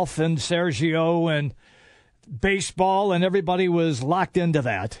golf and Sergio and baseball, and everybody was locked into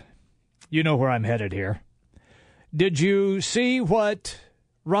that. You know where I'm headed here. Did you see what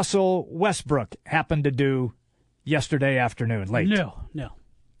Russell Westbrook happened to do yesterday afternoon, late? No.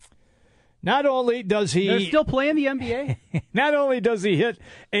 Not only does he... They're still playing the NBA? Not only does he hit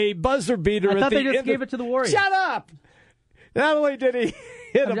a buzzer beater I thought they just gave it to the Warriors. Shut up! Not only did he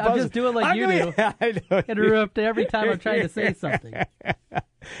hit a buzzer... I'm just doing like you do. I know. Interrupt every time I'm trying to say something.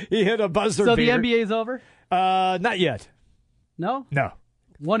 He hit a buzzer beater. So beater. the NBA's over? Not yet. No? No.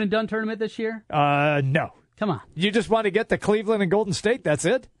 One and done tournament this year? No. Come on. You just want to get to Cleveland and Golden State, that's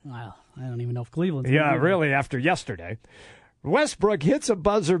it? Well, I don't even know if Cleveland's... Yeah, really, after yesterday. Westbrook hits a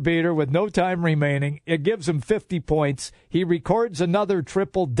buzzer beater with no time remaining. It gives him 50 points. He records another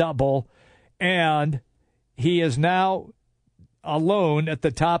triple-double, and he is now alone at the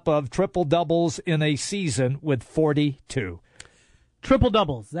top of triple-doubles in a season with 42.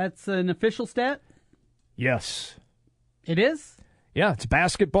 Triple-doubles, that's an official stat? Yes. It is? Yeah, it's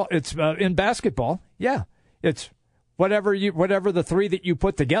basketball. It's in basketball. Yeah, it's whatever the three that you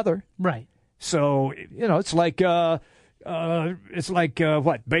put together. Right. So, it's like what?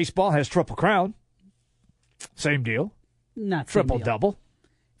 Baseball has Triple Crown. Same deal. Not triple-double.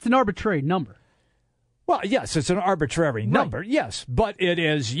 It's an arbitrary number. Well, yes, it's an arbitrary number, right. Yes, but it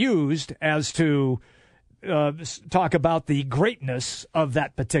is used as to talk about the greatness of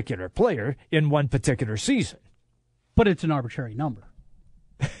that particular player in one particular season. But it's an arbitrary number.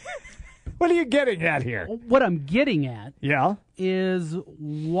 What are you getting at here? What I'm getting at is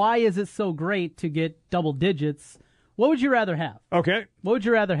why is it so great to get double digits? What would you rather have? Okay. What would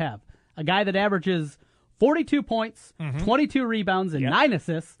you rather have? A guy that averages 42 points, 22 rebounds, and 9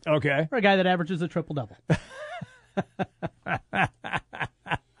 assists. Okay. Or a guy that averages a triple-double.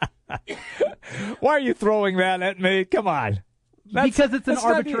 Why are you throwing that at me? Come on. Because it's an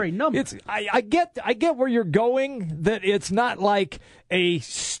arbitrary number. I get where you're going, that it's not like a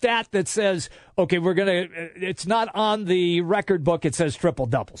stat that says, okay, it's not on the record book, it says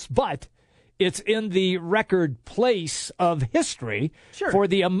triple-doubles. But it's in the record place of history for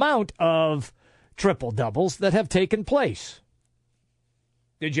the amount of triple-doubles that have taken place.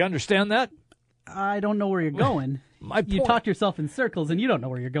 Did you understand that? I don't know where you're going. You talk yourself in circles, and you don't know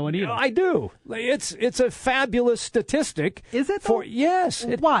where you're going either. I do. It's a fabulous statistic. Is it, though? Yes.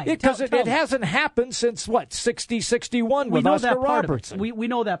 Why? Because it hasn't happened since, 60-61 with Oscar Robertson. We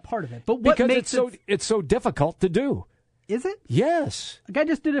know that part of it. But what makes it's so difficult to do. Is it? Yes. A guy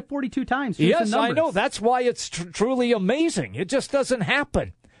just did it 42 times. Yes, I know. That's why it's truly amazing. It just doesn't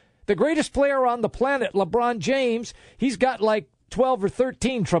happen. The greatest player on the planet, LeBron James, he's got like 12 or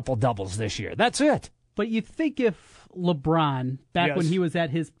 13 triple-doubles this year. That's it. But you think if LeBron, back when he was at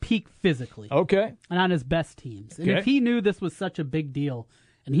his peak physically, and on his best teams, and if he knew this was such a big deal,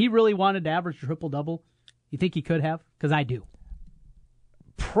 and he really wanted to average a triple-double, you think he could have? Because I do.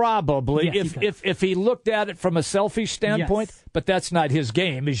 Probably, yes, if he looked at it from a selfish standpoint, but that's not his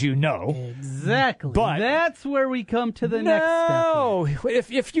game, as you know. Exactly. But that's where we come to the next step. No,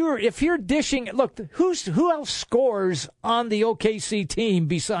 if you're dishing, look, who else scores on the OKC team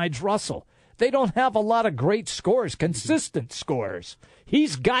besides Russell? They don't have a lot of great scores, consistent scores.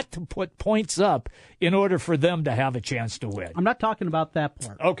 He's got to put points up in order for them to have a chance to win. I'm not talking about that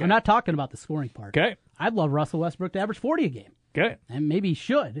part. Okay. I'm not talking about the scoring part. Okay. I'd love Russell Westbrook to average 40 a game. Okay. And maybe he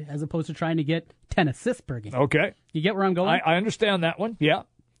should, as opposed to trying to get 10 assists per game. Okay. You get where I'm going? I understand that one. Yeah.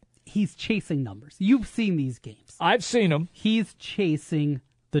 He's chasing numbers. You've seen these games. I've seen them. He's chasing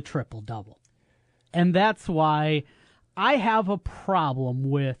the triple-double. And that's why I have a problem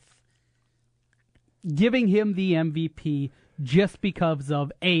with giving him the MVP just because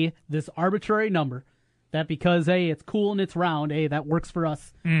of, A, this arbitrary number, that because, A, it's cool and it's round, A, that works for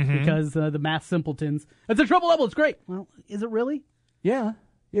us because the math simpletons. It's a triple-double. It's great. Well, is it really? Yeah,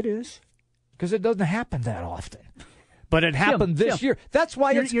 it is. Because it doesn't happen that often. But it happened this year. That's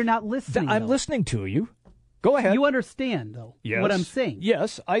why you're not listening. I'm listening to you. Go ahead. You understand, though, what I'm saying.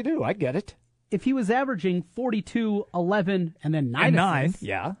 Yes, I do. I get it. If he was averaging 42, 11, and then 9 assists,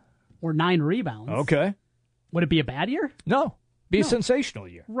 or 9 rebounds, would it be a bad year? No. Be a sensational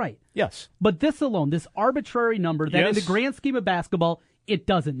year. Right. Yes. But this alone, this arbitrary number that in the grand scheme of basketball, it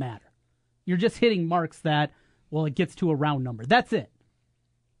doesn't matter. You're just hitting marks that, well, it gets to a round number. That's it.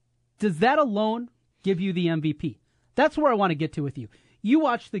 Does that alone give you the MVP? That's where I want to get to with you. You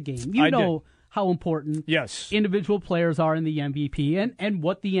watch the game. You know how important individual players are in the MVP and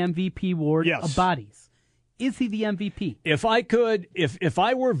what the MVP award embodies. Is he the MVP? If I could, if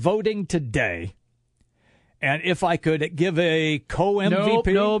I were voting today, and if I could give a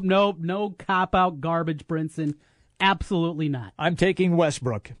co-MVP... Nope. No cop-out garbage, Brinson. Absolutely not. I'm taking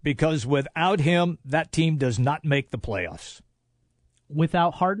Westbrook because without him, that team does not make the playoffs.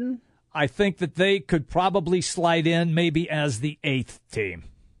 Without Harden? I think that they could probably slide in maybe as the 8th team.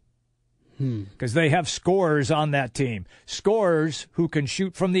 Because they have scorers on that team. Scorers who can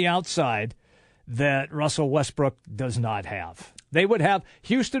shoot from the outside that Russell Westbrook does not have.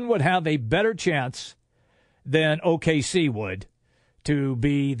 Houston would have a better chance than OKC would to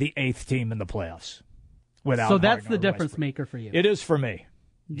be the 8th team in the playoffs. So that's the difference maker for you. It is for me.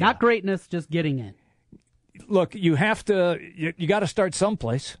 Not greatness, just getting in. Look, you have to. You got to start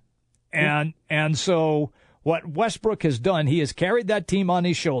someplace, and so what Westbrook has done, he has carried that team on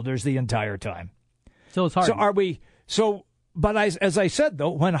his shoulders the entire time. So it's hard. So are we? So, but as I said though,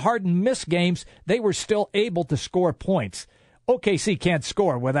 when Harden missed games, they were still able to score points. OKC can't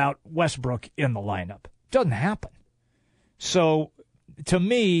score without Westbrook in the lineup. Doesn't happen. So, to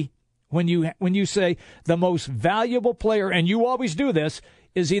me, when you say the most valuable player, and you always do this,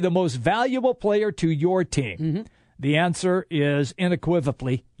 is he the most valuable player to your team? The answer is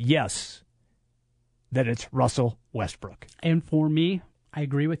unequivocally yes, that it's Russell Westbrook. And for me, I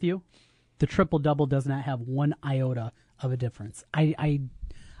agree with you. The triple-double does not have one iota of a difference.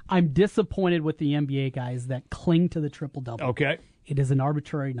 I'm disappointed with the NBA guys that cling to the triple-double. Okay. It is an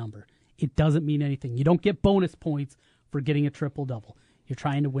arbitrary number. It doesn't mean anything. You don't get bonus points for getting a triple-double. You're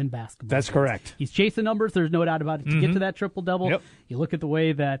trying to win basketball. That's correct. He's chasing numbers. There's no doubt about it. To get to that triple-double, you look at the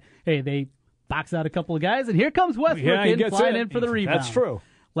way that, they box out a couple of guys, and here comes Westbrook flying in for the rebound. That's true.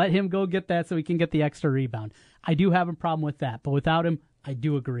 Let him go get that so he can get the extra rebound. I do have a problem with that, but without him, I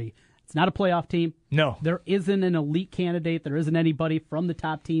do agree. It's not a playoff team. No. There isn't an elite candidate. There isn't anybody from the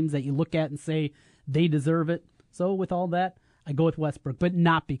top teams that you look at and say they deserve it. So with all that, I go with Westbrook, but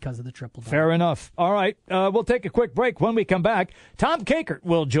not because of the triple-double. Fair enough. All right, we'll take a quick break. When we come back, Tom Kakert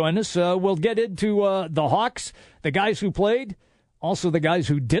will join us. We'll get into the Hawks, the guys who played, also the guys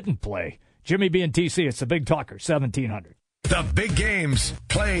who didn't play. Jimmy B and TC, it's the Big Talker, 1700. The big games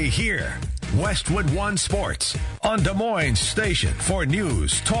play here. Westwood One Sports on Des Moines Station for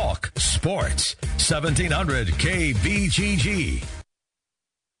news, talk, sports. 1700 KBGG.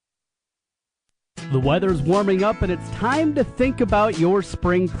 The weather's warming up and it's time to think about your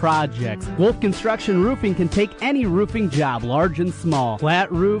spring projects. Wolf Construction Roofing can take any roofing job, large and small. Flat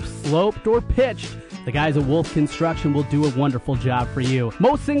roof, sloped, or pitched. The guys at Wolf Construction will do a wonderful job for you.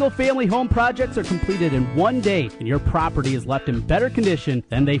 Most single-family home projects are completed in one day, and your property is left in better condition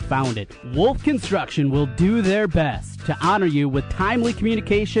than they found it. Wolf Construction will do their best to honor you with timely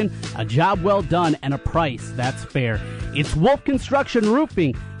communication, a job well done, and a price that's fair. It's Wolf Construction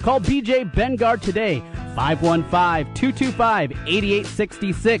Roofing. Call BJ Bengard today,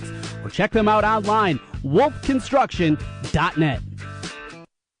 515-225-8866, or check them out online, wolfconstruction.net.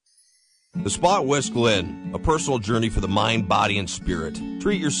 The Spa at West Glen, a personal journey for the mind, body, and spirit.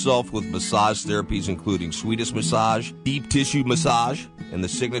 Treat yourself with massage therapies including Swedish massage, deep tissue massage, and the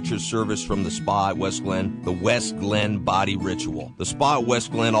signature service from the Spa at West Glen, the West Glen Body Ritual. The Spa at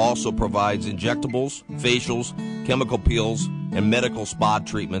West Glen also provides injectables, facials, chemical peels, and medical spa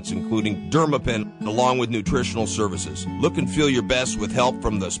treatments, including Dermapen, along with nutritional services. Look and feel your best with help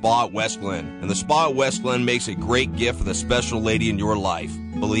from the Spa at West Glen. And the Spa at West Glen makes a great gift for the special lady in your life.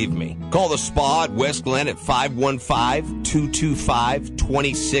 Believe me. Call the Spa at West Glen at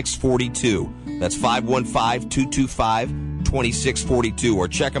 515-225-2642. That's 515-225-2642. Or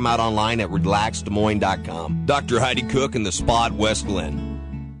check them out online at RelaxDesMoines.com. Dr. Heidi Cook and the Spa at West Glen.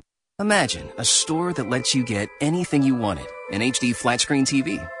 Imagine a store that lets you get anything you wanted. An HD flat-screen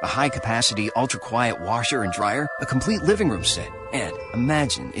TV, a high-capacity, ultra-quiet washer and dryer, a complete living room set. And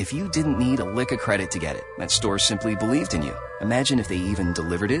imagine if you didn't need a lick of credit to get it. That store simply believed in you. Imagine if they even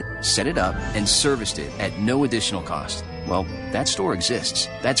delivered it, set it up, and serviced it at no additional cost. Well, that store exists.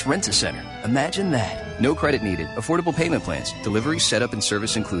 That's Rent-A-Center. Imagine that. No credit needed, affordable payment plans, delivery, setup, and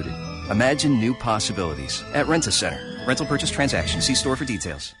service included. Imagine new possibilities at Rent-A-Center. Rental purchase transaction. See store for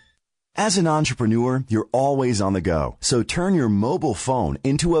details. As an entrepreneur, you're always on the go. So turn your mobile phone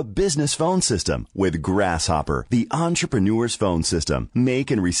into a business phone system with Grasshopper, the entrepreneur's phone system.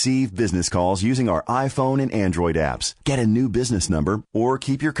 Make and receive business calls using our iPhone and Android apps. Get a new business number or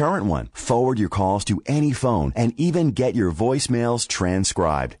keep your current one. Forward your calls to any phone and even get your voicemails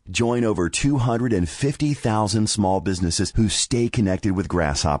transcribed. Join over 250,000 small businesses who stay connected with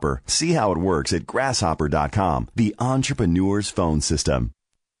Grasshopper. See how it works at grasshopper.com, the entrepreneur's phone system.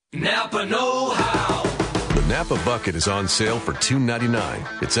 Napa know-how. The Napa Bucket is on sale for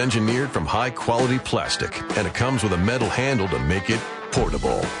 $2.99. It's engineered from high-quality plastic, and it comes with a metal handle to make it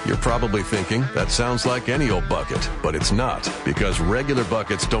portable. You're probably thinking, that sounds like any old bucket, but it's not, because regular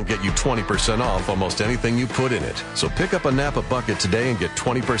buckets don't get you 20% off almost anything you put in it. So pick up a Napa Bucket today and get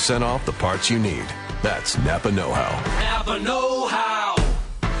 20% off the parts you need. That's Napa know-how. Napa know-how.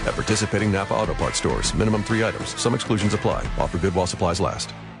 At participating Napa Auto Parts stores, minimum 3 items. Some exclusions apply. Offer good while supplies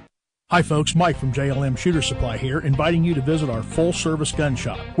last. Hi folks, Mike from JLM Shooter Supply here, inviting you to visit our full-service gun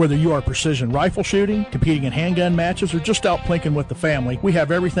shop. Whether you are precision rifle shooting, competing in handgun matches, or just out plinking with the family, we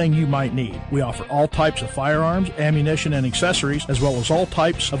have everything you might need. We offer all types of firearms, ammunition, and accessories, as well as all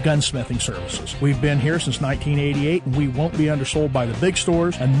types of gunsmithing services. We've been here since 1988, and we won't be undersold by the big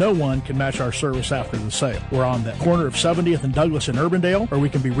stores, and no one can match our service after the sale. We're on the corner of 70th and Douglas in Urbandale, or we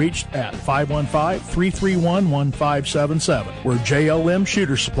can be reached at 515-331-1577. We're JLM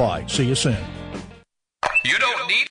Shooter Supply. See you soon.